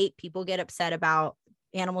a debate. People get upset about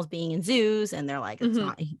animals being in zoos and they're like, it's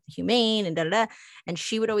not humane and da da da. And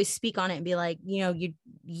she would always speak on it and be like, you know,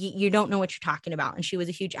 you don't know what you're talking about. And she was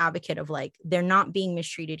a huge advocate of like, they're not being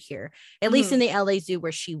mistreated here, at least in the LA Zoo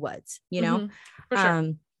where she was, you know. For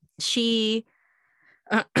sure. She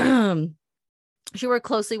she worked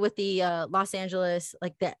closely with the Los Angeles,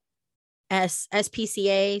 like the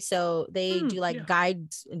SPCA. So they do like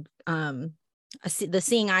guides, the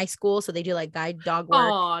Seeing Eye School. So they do like guide dog work.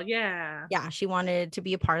 Oh, yeah. Yeah. She wanted to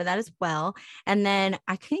be a part of that as well. And then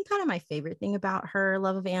I think kind of my favorite thing about her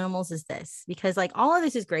love of animals is this, because like all of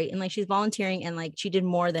this is great. And like, she's volunteering and like, she did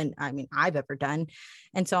more than, I mean, I've ever done.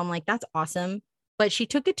 And so I'm like, that's awesome. But she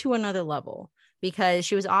took it to another level because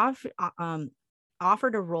she was offered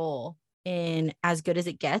a role in As Good as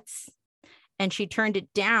It Gets, and she turned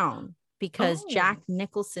it down because Jack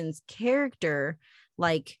Nicholson's character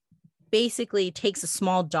like basically takes a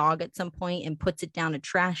small dog at some point and puts it down a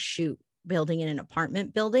trash chute building in an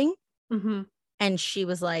apartment building. And she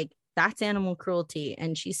was like, that's animal cruelty.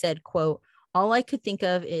 And she said, quote, all I could think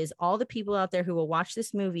of is all the people out there who will watch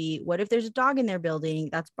this movie. What if there's a dog in their building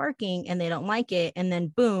that's barking and they don't like it? And then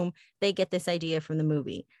boom, they get this idea from the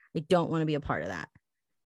movie. They don't want to be a part of that.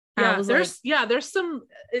 There's some,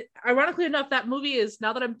 ironically enough, that movie is,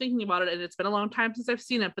 now that I'm thinking about it, and it's been a long time since I've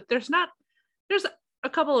seen it, but there's a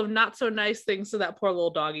couple of not so nice things to that poor little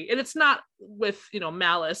doggy. And it's not with, you know,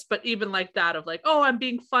 malice, but even like that of like, oh, I'm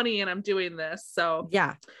being funny and I'm doing this. So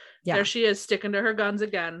yeah, there she is sticking to her guns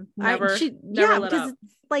again. Never let up.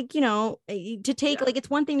 It's like, you know, to take like, it's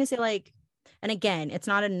one thing to say like, and again, it's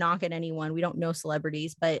not a knock at anyone. We don't know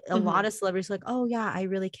celebrities, but a lot of celebrities are like, oh yeah, I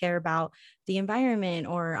really care about the environment,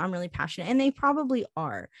 or I'm really passionate. And they probably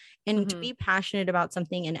are. And to be passionate about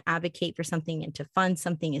something and advocate for something and to fund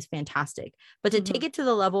something is fantastic. But to take it to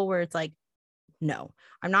the level where it's like, no,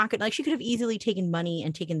 I'm not gonna, like, she could have easily taken money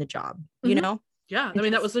and taken the job, you know? Yeah. I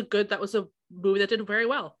mean, that was a movie that did very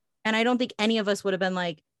well. And I don't think any of us would have been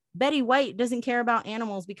like, Betty White doesn't care about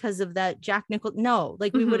animals because of that Jack Nicholson. No,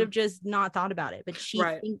 like we would have just not thought about it, but she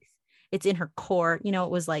thinks it's in her core, you know,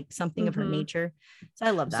 it was like something of her nature. So I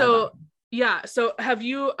love that. So yeah. So have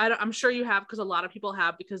you, I'm sure you have, because a lot of people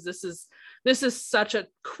have, because this is such a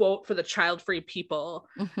quote for the child-free people.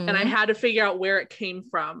 And I had to figure out where it came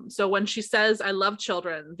from. So when she says, I love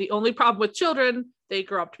children, the only problem with children, they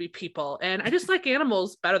grow up to be people. And I just like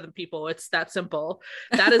animals better than people. It's that simple.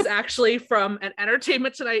 That is actually from an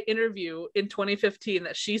Entertainment Tonight interview in 2015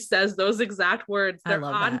 that she says those exact words. They're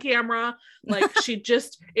on camera. Like it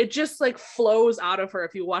just like flows out of her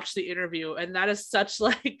if you watch the interview. And that is such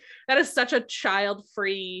a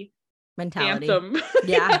child-free mentality anthem.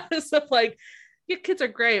 Yeah. So like, your kids are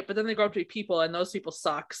great, but then they grow up to be people and those people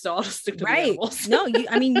suck. So I'll just stick to the animals. No,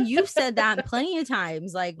 I mean, you've said that plenty of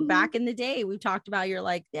times. Like back in the day, we've talked about, you're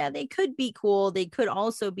like, yeah, they could be cool. They could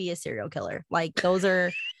also be a serial killer. Like those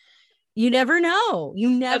are, you never know. You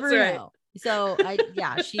never know. So I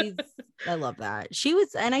love that. She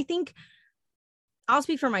was, and I think I'll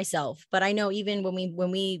speak for myself, but I know even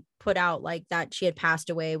when we put out like that she had passed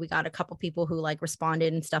away, we got a couple people who like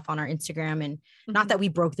responded and stuff on our Instagram, and not that we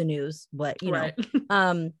broke the news, but you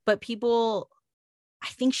know, but people, I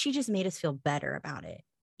think she just made us feel better about it.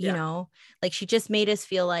 You know, like she just made us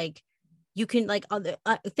feel like you can like,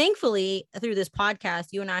 thankfully through this podcast,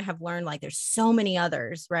 you and I have learned like there's so many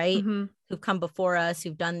others, right, who've come before us,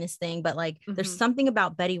 who've done this thing, but like there's something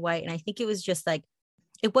about Betty White. And I think it was just like,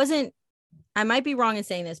 it wasn't, I might be wrong in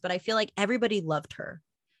saying this, but I feel like everybody loved her.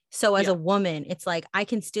 So as a woman, it's like, I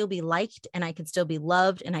can still be liked and I can still be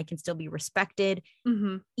loved and I can still be respected,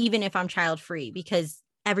 even if I'm child free, because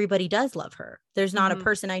everybody does love her. There's not a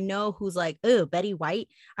person I know who's like, oh, Betty White.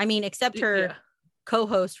 I mean, except her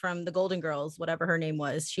co-host from the Golden Girls, whatever her name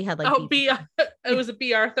was. She had like, it was a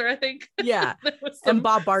B. Arthur, I think. Yeah. And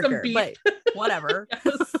Bob Barker, but whatever.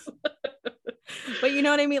 But you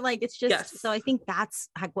know what I mean? Like, it's just, so I think that's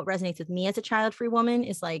like what resonates with me as a child-free woman,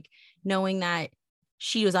 is like knowing that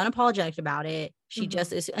she was unapologetic about it. She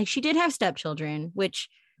just is, like, she did have stepchildren, which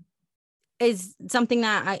is something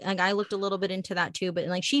that I looked a little bit into that too. But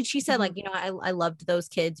like, she said like, you know, I loved those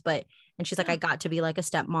kids, and she's like, I got to be like a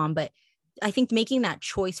stepmom. But I think making that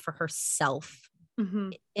choice for herself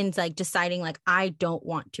and like deciding like, I don't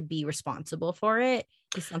want to be responsible for it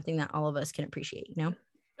is something that all of us can appreciate, you know?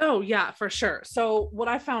 Oh yeah, for sure. So what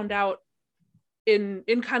I found out in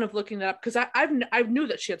kind of looking it up, because I knew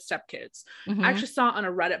that she had stepkids. Mhm. I actually saw on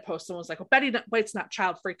a Reddit post someone was like, well, Betty White's not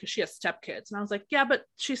child free because she has stepkids, and I was like, yeah, but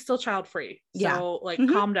she's still child free. So Yeah. like,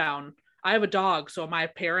 Mhm. calm down. I have a dog, so am I a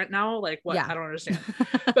parent now? Like, what? Yeah. I don't understand.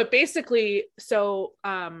 But basically, so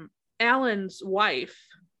Alan's wife,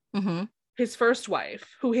 Mhm. his first wife,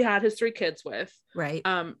 who he had his 3 kids with, Right.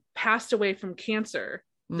 passed away from cancer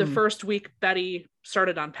the Mm. first week Betty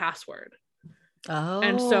started on Password. Oh.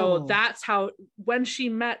 And so that's how, when she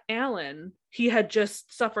met Alan, he had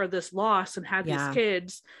just suffered this loss and had Yeah. these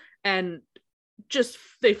kids, and just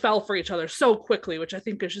they fell for each other so quickly, which I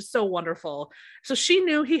think is just so wonderful. So she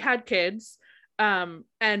knew he had kids.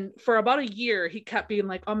 And for about a year, he kept being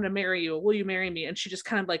like, I'm going to marry you. Will you marry me? And she just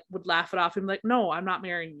kind of like would laugh it off and be like, no, I'm not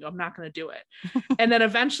marrying you. I'm not going to do it. And then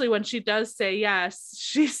eventually when she does say yes,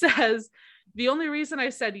 she says, the only reason I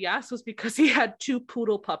said yes was because he had 2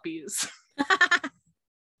 poodle puppies.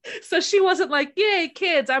 So she wasn't like, yay,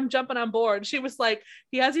 kids, I'm jumping on board. She was like,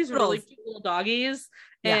 he has these really cute little doggies,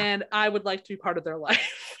 and I would like to be part of their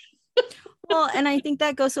life. Well, and I think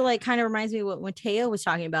that goes to like, kind of reminds me of what Mateo was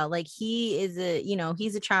talking about. Like, he is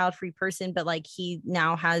he's a child-free person, but like he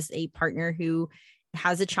now has a partner who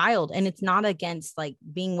has a child, and it's not against like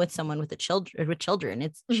being with someone with children.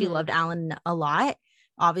 It's she Mhm. loved Alan a lot,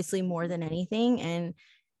 obviously more than anything, and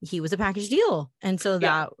he was a package deal, and so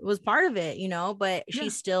that was part of it, but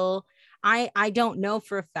she's still, I don't know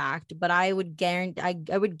for a fact, but I would guarantee,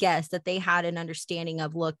 I would guess that they had an understanding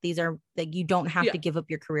of, look, these are like, you don't have to give up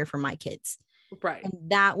your career for my kids. Right. And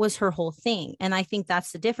that was her whole thing. And I think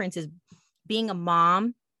that's the difference, is being a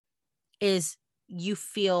mom is, you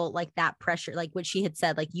feel like that pressure, like what she had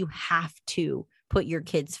said, like you have to put your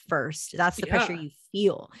kids first. That's the pressure you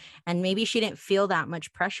feel. And maybe she didn't feel that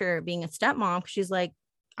much pressure being a stepmom, because she's like,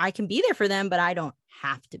 I can be there for them, but I don't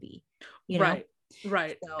have to be,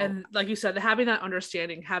 Right. So, And like you said, having that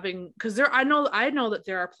understanding, because I know that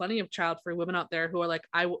there are plenty of child-free women out there who are like,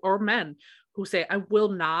 or men who say, I will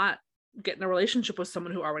not get in a relationship with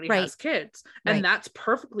someone who already has kids. And that's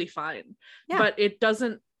perfectly fine. Yeah. But it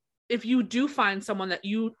doesn't, if you do find someone that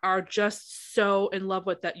you are just so in love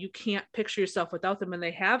with that you can't picture yourself without them and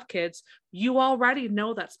they have kids, you already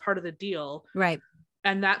know that's part of the deal. Right.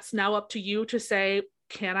 And that's now up to you to say,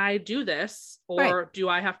 can I do this? Or do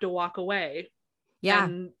I have to walk away? Yeah.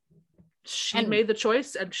 And she made the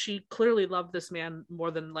choice, and she clearly loved this man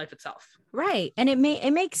more than life itself. Right. And it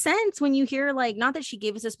makes sense when you hear, like, not that she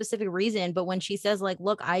gave us a specific reason, but when she says like,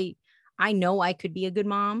 look, I know I could be a good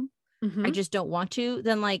mom. Mhm. I just don't want to.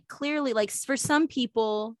 Then like, clearly, like for some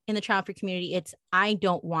people in the child free community, it's, I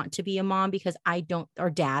don't want to be a mom because or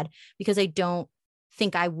dad, because I don't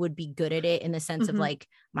think I would be good at it, in the sense of like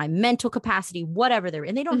my mental capacity, whatever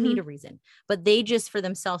and they don't need a reason, but they just for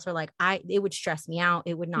themselves are like, it would stress me out.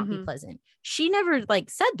 It would not be pleasant. She never like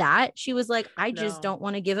said that. She was like, I just don't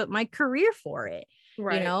want to give up my career for it.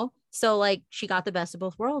 Right. So like, she got the best of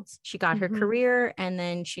both worlds. She got her career, and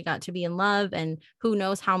then she got to be in love, and who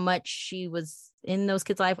knows how much she was in those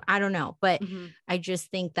kids' life. I don't know, but I just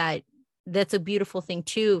think that that's a beautiful thing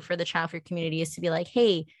too for the child free community, is to be like,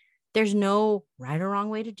 hey, there's no right or wrong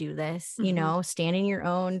way to do this. Stand in your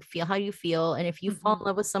own, feel how you feel. And if you fall in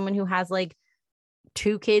love with someone who has like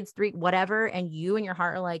 2 kids, 3, whatever, and you and your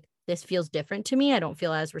heart are like, this feels different to me, I don't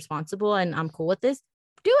feel as responsible, and I'm cool with this,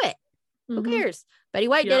 do it. Who cares? Betty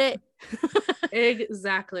White did it.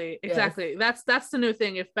 Exactly. Yes. That's the new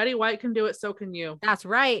thing. If Betty White can do it, so can you. That's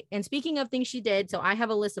right. And speaking of things she did, so I have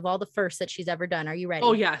a list of all the firsts that she's ever done. Are you ready?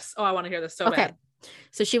 Oh yes. Oh, I want to hear this so bad.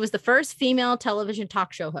 So she was the first female television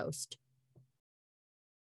talk show host.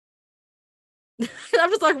 I'm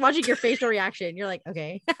just like watching your facial reaction. You're like,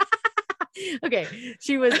 okay. Okay.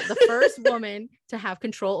 She was the first woman to have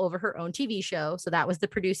control over her own TV show. So that was the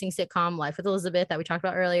producing sitcom Life with Elizabeth that we talked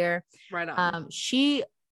about earlier. Right on. She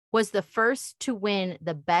was the first to win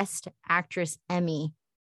the Best Actress Emmy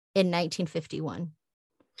in 1951.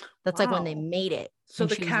 That's like when they made it. So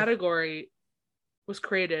the category was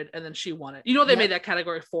created, and then she won it. They made that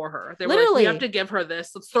category for her. They were like, we have to give her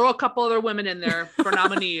this. Let's throw a couple other women in there for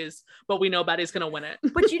nominees, but we know Betty's going to win it.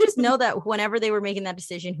 But you just know that whenever they were making that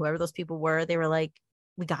decision, whoever those people were, they were like,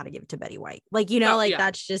 we got to give it to Betty White. Like,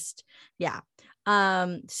 that's just,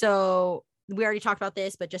 so we already talked about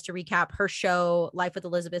this, but just to recap, her show Life with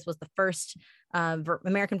Elizabeth was the first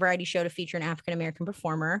American variety show to feature an African-American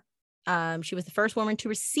performer. She was the first woman to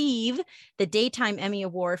receive the Daytime Emmy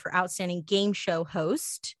Award for Outstanding Game Show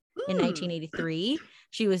Host in 1983.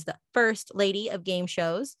 She was the first lady of game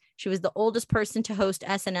shows. She was the oldest person to host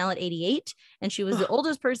SNL at 88. And she was the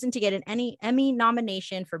oldest person to get an Emmy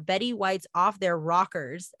nomination for Betty White's Off Their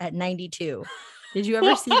Rockers at 92. Did you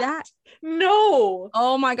ever see that? No.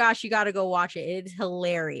 Oh my gosh, you got to go watch it. It's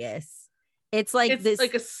hilarious. It's like this,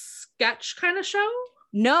 like a sketch kind of show.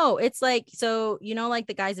 No, it's like, so you know, like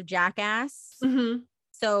the guys of Jackass. Mm-hmm.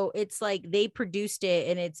 So it's like they produced it,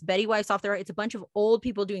 and it's Betty White's off the right. It's a bunch of old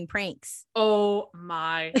people doing pranks. Oh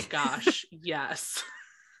my gosh, yes.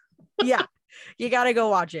 Yeah, you got to go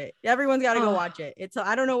watch it. Everyone's got to go watch it. It's,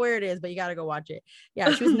 I don't know where it is, but you got to go watch it.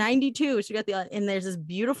 Yeah, she was 92. She got and there's this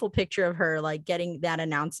beautiful picture of her like getting that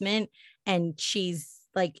announcement, and she's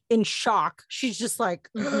like in shock. She's just like,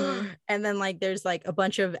 and then like there's like a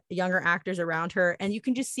bunch of younger actors around her, and you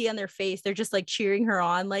can just see on their face they're just like cheering her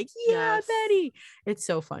on, like, yeah, yes. Betty. It's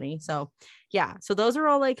so funny. So yeah, so those are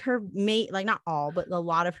all like her mate, like not all, but a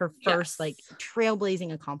lot of her first like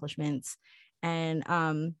trailblazing accomplishments.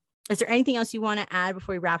 And is there anything else you want to add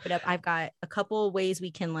before we wrap it up? I've got a couple of ways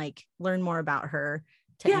we can like learn more about her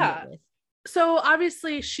to end it with. So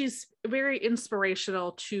obviously she's very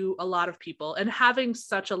inspirational to a lot of people, and having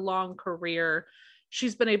such a long career,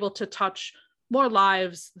 she's been able to touch more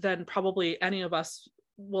lives than probably any of us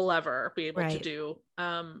will ever be able to do.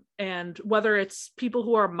 And whether it's people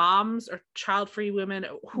who are moms or child-free women,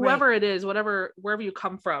 whoever it is, wherever you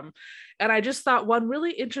come from. And I just thought one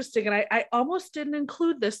really interesting, and I almost didn't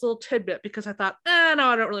include this little tidbit because I thought, no,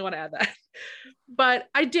 I don't really want to add that. But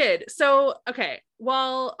I did. So, okay.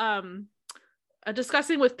 Well,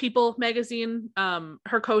 discussing with People magazine,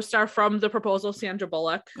 her co-star from The Proposal, Sandra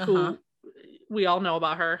Bullock, who we all know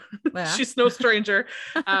about her. Yeah. She's no stranger.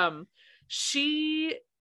 She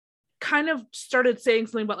kind of started saying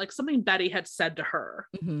something about like something Betty had said to her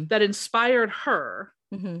that inspired her.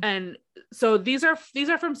 And so these are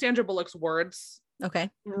from Sandra Bullock's words. Okay.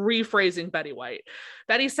 Rephrasing Betty White.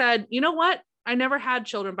 Betty said, "You know what? I never had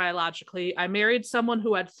children biologically. I married someone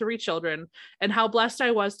who had 3 children, and how blessed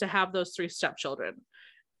I was to have those 3 stepchildren."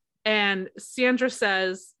 And Sandra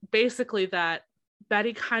says basically that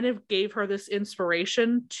Betty kind of gave her this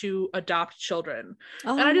inspiration to adopt children.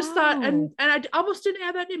 And I just thought, and I almost didn't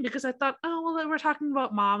add that in because I thought, oh, well, we're talking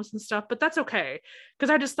about moms and stuff, but that's okay.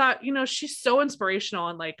 Because I just thought, you know, she's so inspirational.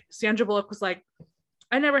 And like Sandra Bullock was like,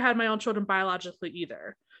 I never had my own children biologically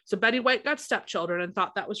either. So Betty White got stepchildren and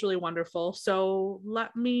thought that was really wonderful. So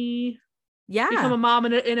let me become a mom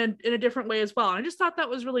in a different way as well. And I just thought that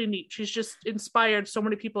was really neat. She's just inspired so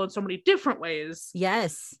many people in so many different ways.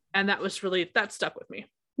 Yes. And that stuck with me.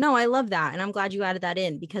 No, I love that. And I'm glad you added that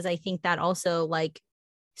in, because I think that also like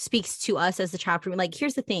speaks to us as the chapter. Like,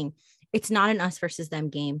 here's the thing. It's not an us versus them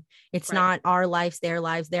game. It's not our lives, their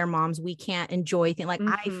moms. We can't enjoy things. Like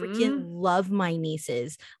I freaking love my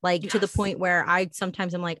nieces, like to the point where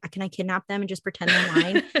sometimes I'm like, can I kidnap them and just pretend they're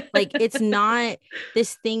mine? Like, it's not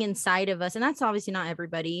this thing inside of us. And that's obviously not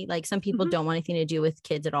everybody. Like some people don't want anything to do with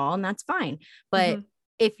kids at all. And that's fine. But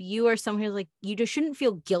if you are someone who's like, you just shouldn't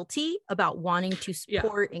feel guilty about wanting to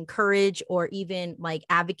support, encourage, or even like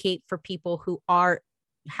advocate for people who are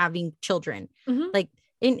having children. Like,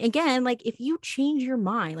 and again, like if you change your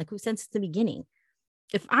mind, like we said since the beginning,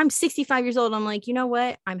 if I'm 65 years old, I'm like, you know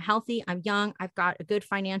what? I'm healthy. I'm young. I've got a good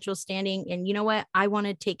financial standing. And you know what? I want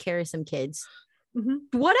to take care of some kids,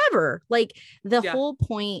 whatever. Like the whole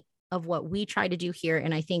point of what we try to do here.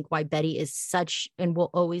 And I think why Betty is such and will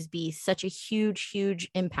always be such a huge, huge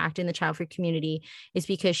impact in the child-free community is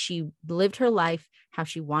because she lived her life how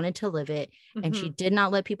she wanted to live it. And she did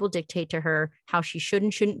not let people dictate to her how she should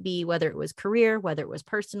and shouldn't be, whether it was career, whether it was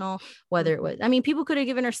personal, whether it was, I mean, people could have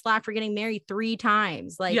given her slack for getting married 3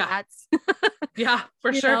 times. Like that's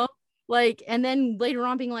for sure. Know? Like, and then later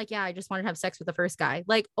on being like, I just wanted to have sex with the first guy.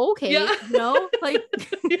 Like, okay, like,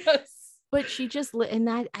 but she just, and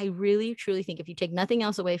that I really, truly think if you take nothing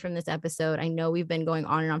else away from this episode, I know we've been going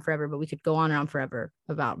on and on forever, but we could go on and on forever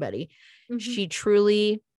about Betty. She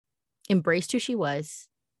truly embraced who she was.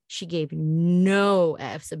 She gave no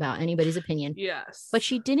F's about anybody's opinion. Yes. But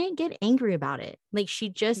she didn't get angry about it. Like she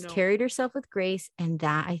just carried herself with grace. And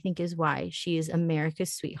that I think is why she is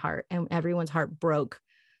America's sweetheart and everyone's heart broke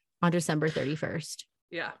on December 31st.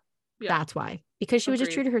 Yeah. That's why, because she was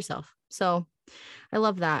just true to herself. So I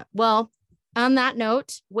love that. Well, on that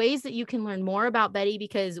note, ways that you can learn more about Betty,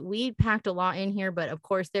 because we packed a lot in here, but of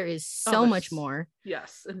course there is so much more.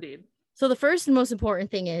 Yes, indeed. So the first and most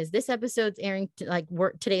important thing is this episode's airing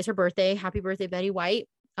today's her birthday. Happy birthday, Betty White.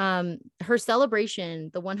 Her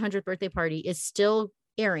celebration, the 100th birthday party, is still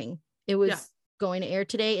airing. It was going to air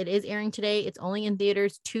today. It is airing today. It's only in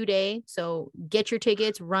theaters today. So get your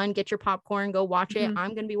tickets, get your popcorn, go watch it. I'm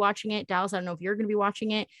going to be watching it. Dallas, I don't know if you're going to be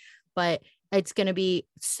watching it, but it's going to be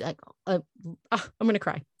I'm going to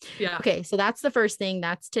cry. Yeah. Okay. So that's the first thing.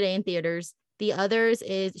 That's today in theaters. The others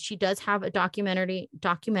is she does have a documentary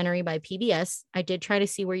by PBS. I did try to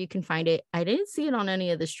see where you can find it. I didn't see it on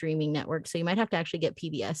any of the streaming networks, so you might have to actually get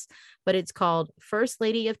PBS, but it's called First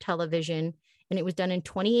Lady of Television, and it was done in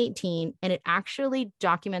 2018, and it actually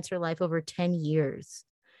documents her life over 10 years.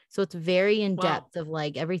 So it's very in depth of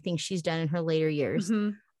like everything she's done in her later years.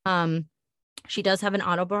 She does have an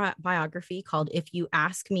autobiography called If You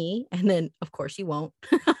Ask Me, and then of course you won't.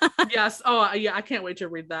 Yes. Oh yeah, I can't wait to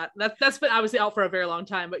read that. That's been obviously out for a very long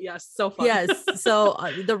time, but yes, so fun. Yes. So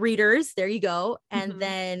the readers, there you go. And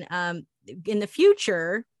then in the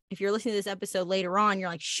future, if you're listening to this episode later on, you're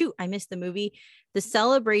like, shoot, I missed the movie. The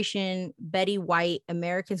Celebration Betty White,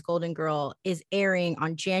 America's Golden Girl, is airing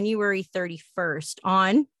on January 31st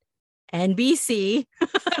on NBC.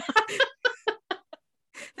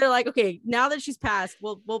 They're like, okay, now that she's passed,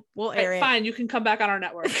 we'll air it. Fine, you can come back on our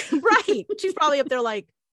network. Right. She's probably up there like,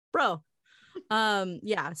 bro.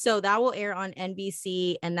 Yeah. So that will air on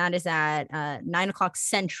NBC, and that is at 9:00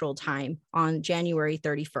 Central Time on January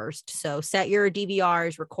 31st. So set your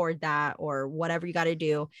DVRs, record that, or whatever you got to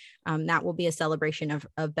do. That will be a celebration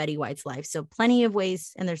of Betty White's life. So plenty of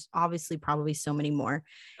ways, and there's obviously probably so many more.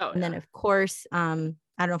 And then of course,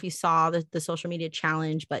 I don't know if you saw the social media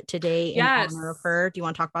challenge, but today in honor of her, do you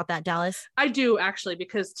want to talk about that, Dallas? I do actually,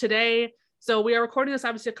 because today, so we are recording this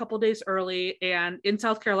obviously a couple of days early, and in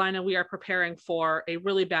South Carolina, we are preparing for a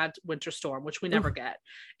really bad winter storm, which we never get.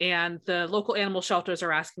 And the local animal shelters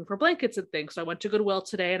are asking for blankets and things. So I went to Goodwill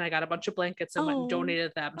today and I got a bunch of blankets and went and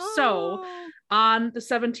donated them. So on the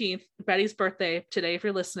 17th, Betty's birthday today, if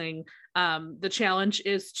you're listening, the challenge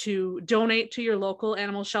is to donate to your local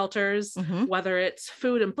animal shelters, whether it's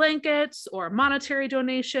food and blankets or a monetary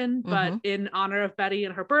donation, but in honor of Betty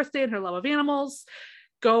and her birthday and her love of animals,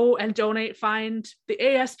 go and donate. Find the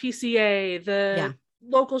ASPCA, the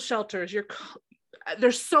local shelters.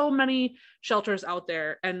 There's so many shelters out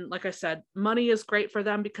there, and like I said, money is great for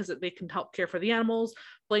them because they can help care for the animals.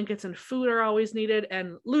 Blankets and food are always needed,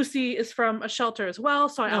 and Lucy is from a shelter as well,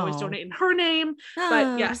 so I always donate in her name.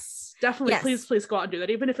 But yes, definitely, please go out and do that.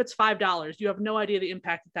 Even if it's $5, you have no idea the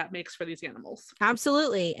impact that makes for these animals.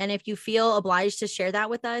 Absolutely. And if you feel obliged to share that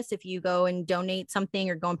with us, if you go and donate something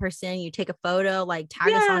or go in person, you take a photo, like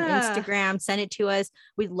tag us on Instagram, send it to us.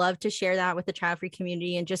 We'd love to share that with the child-free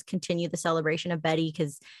community and just continue the celebration of Betty,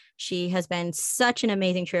 because she has been such an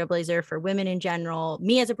amazing trailblazer for women in general.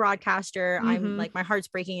 Me as a broadcaster, I'm like, my heart's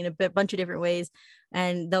breaking in a bunch of different ways.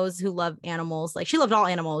 And those who love animals, like she loved all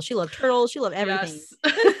animals. She loved turtles. She loved everything.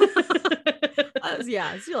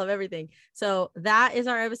 She loved everything. So that is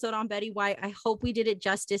our episode on Betty White. I hope we did it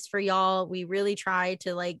justice for y'all. We really tried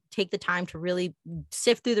to like take the time to really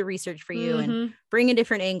sift through the research for you and bring a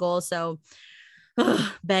different angle. So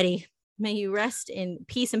Betty, may you rest in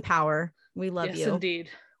peace and power. We love you. Yes,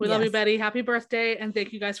 indeed. We love you, Betty. Happy birthday. And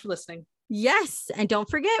thank you guys for listening. Yes. And don't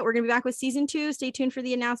forget, we're going to be back with season 2. Stay tuned for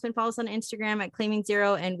the announcement. Follow us on Instagram at Claiming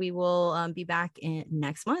Zero, and we will be back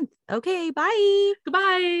next month. Okay. Bye.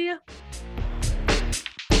 Goodbye.